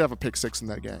 Yes, he did have a pick 6 in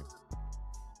that game.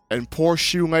 And poor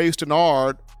Shoelace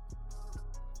Denard,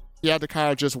 he had to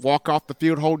kind of just walk off the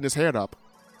field holding his head up.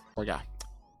 Poor guy.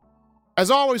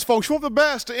 As always, folks, you want the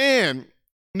best in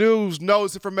news,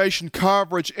 notes, information,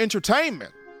 coverage,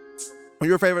 entertainment.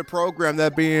 Your favorite program,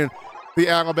 that being the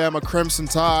Alabama Crimson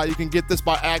Tide. You can get this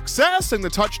by accessing the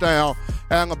Touchdown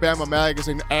Alabama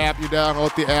Magazine app. You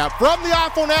download the app from the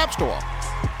iPhone App Store.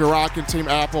 If you're rocking Team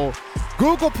Apple,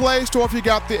 Google Play Store if you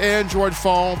got the Android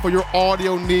phone for your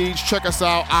audio needs. Check us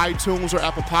out, iTunes or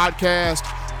Apple Podcast,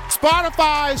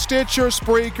 Spotify, Stitcher,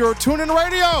 Spreaker, TuneIn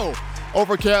Radio,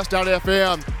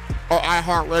 Overcast.fm, or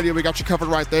iHeartRadio. We got you covered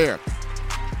right there.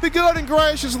 The good and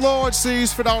gracious Lord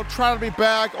sees fit. I'll try to be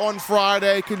back on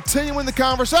Friday, continuing the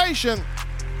conversation.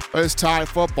 It's Tide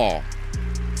football.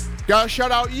 Gotta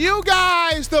shout out you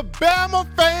guys, the Bama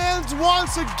fans,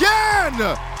 once again,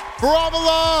 for all the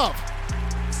love.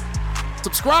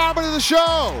 Subscribing to the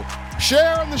show,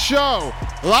 sharing the show,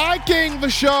 liking the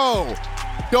show,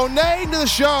 donating to the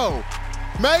show,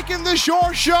 making this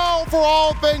your show for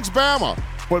all things Bama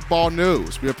football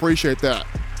news. We appreciate that.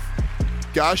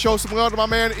 Gotta show some love to my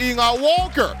man Eli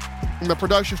Walker in the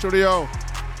production studio,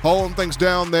 holding things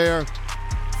down there.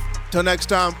 Till next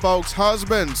time, folks,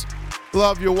 husbands,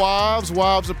 love your wives.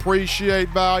 Wives appreciate,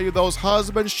 value those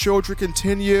husbands. Children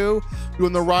continue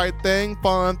doing the right thing,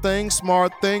 fun thing,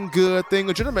 smart thing, good thing,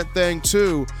 legitimate thing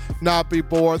too. Not be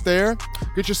bored there.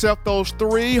 Get yourself those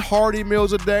 3 hearty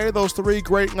meals a day, those 3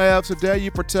 great laughs a day.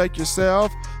 You protect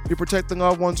yourself. You protect the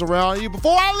loved ones around you.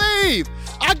 Before I leave,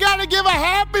 I gotta give a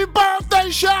happy birthday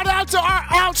shout out to our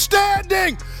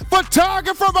outstanding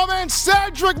photographer, my man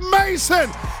Cedric Mason.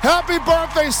 Happy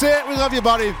birthday, Sid. We love you,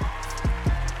 buddy.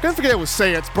 Don't forget it was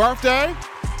Sayed's birthday.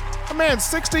 My man's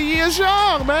 60 years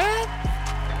young, man.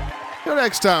 Till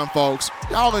next time, folks.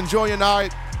 Y'all enjoy your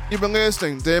night. You've been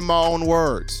listening to In My Own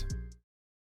Words.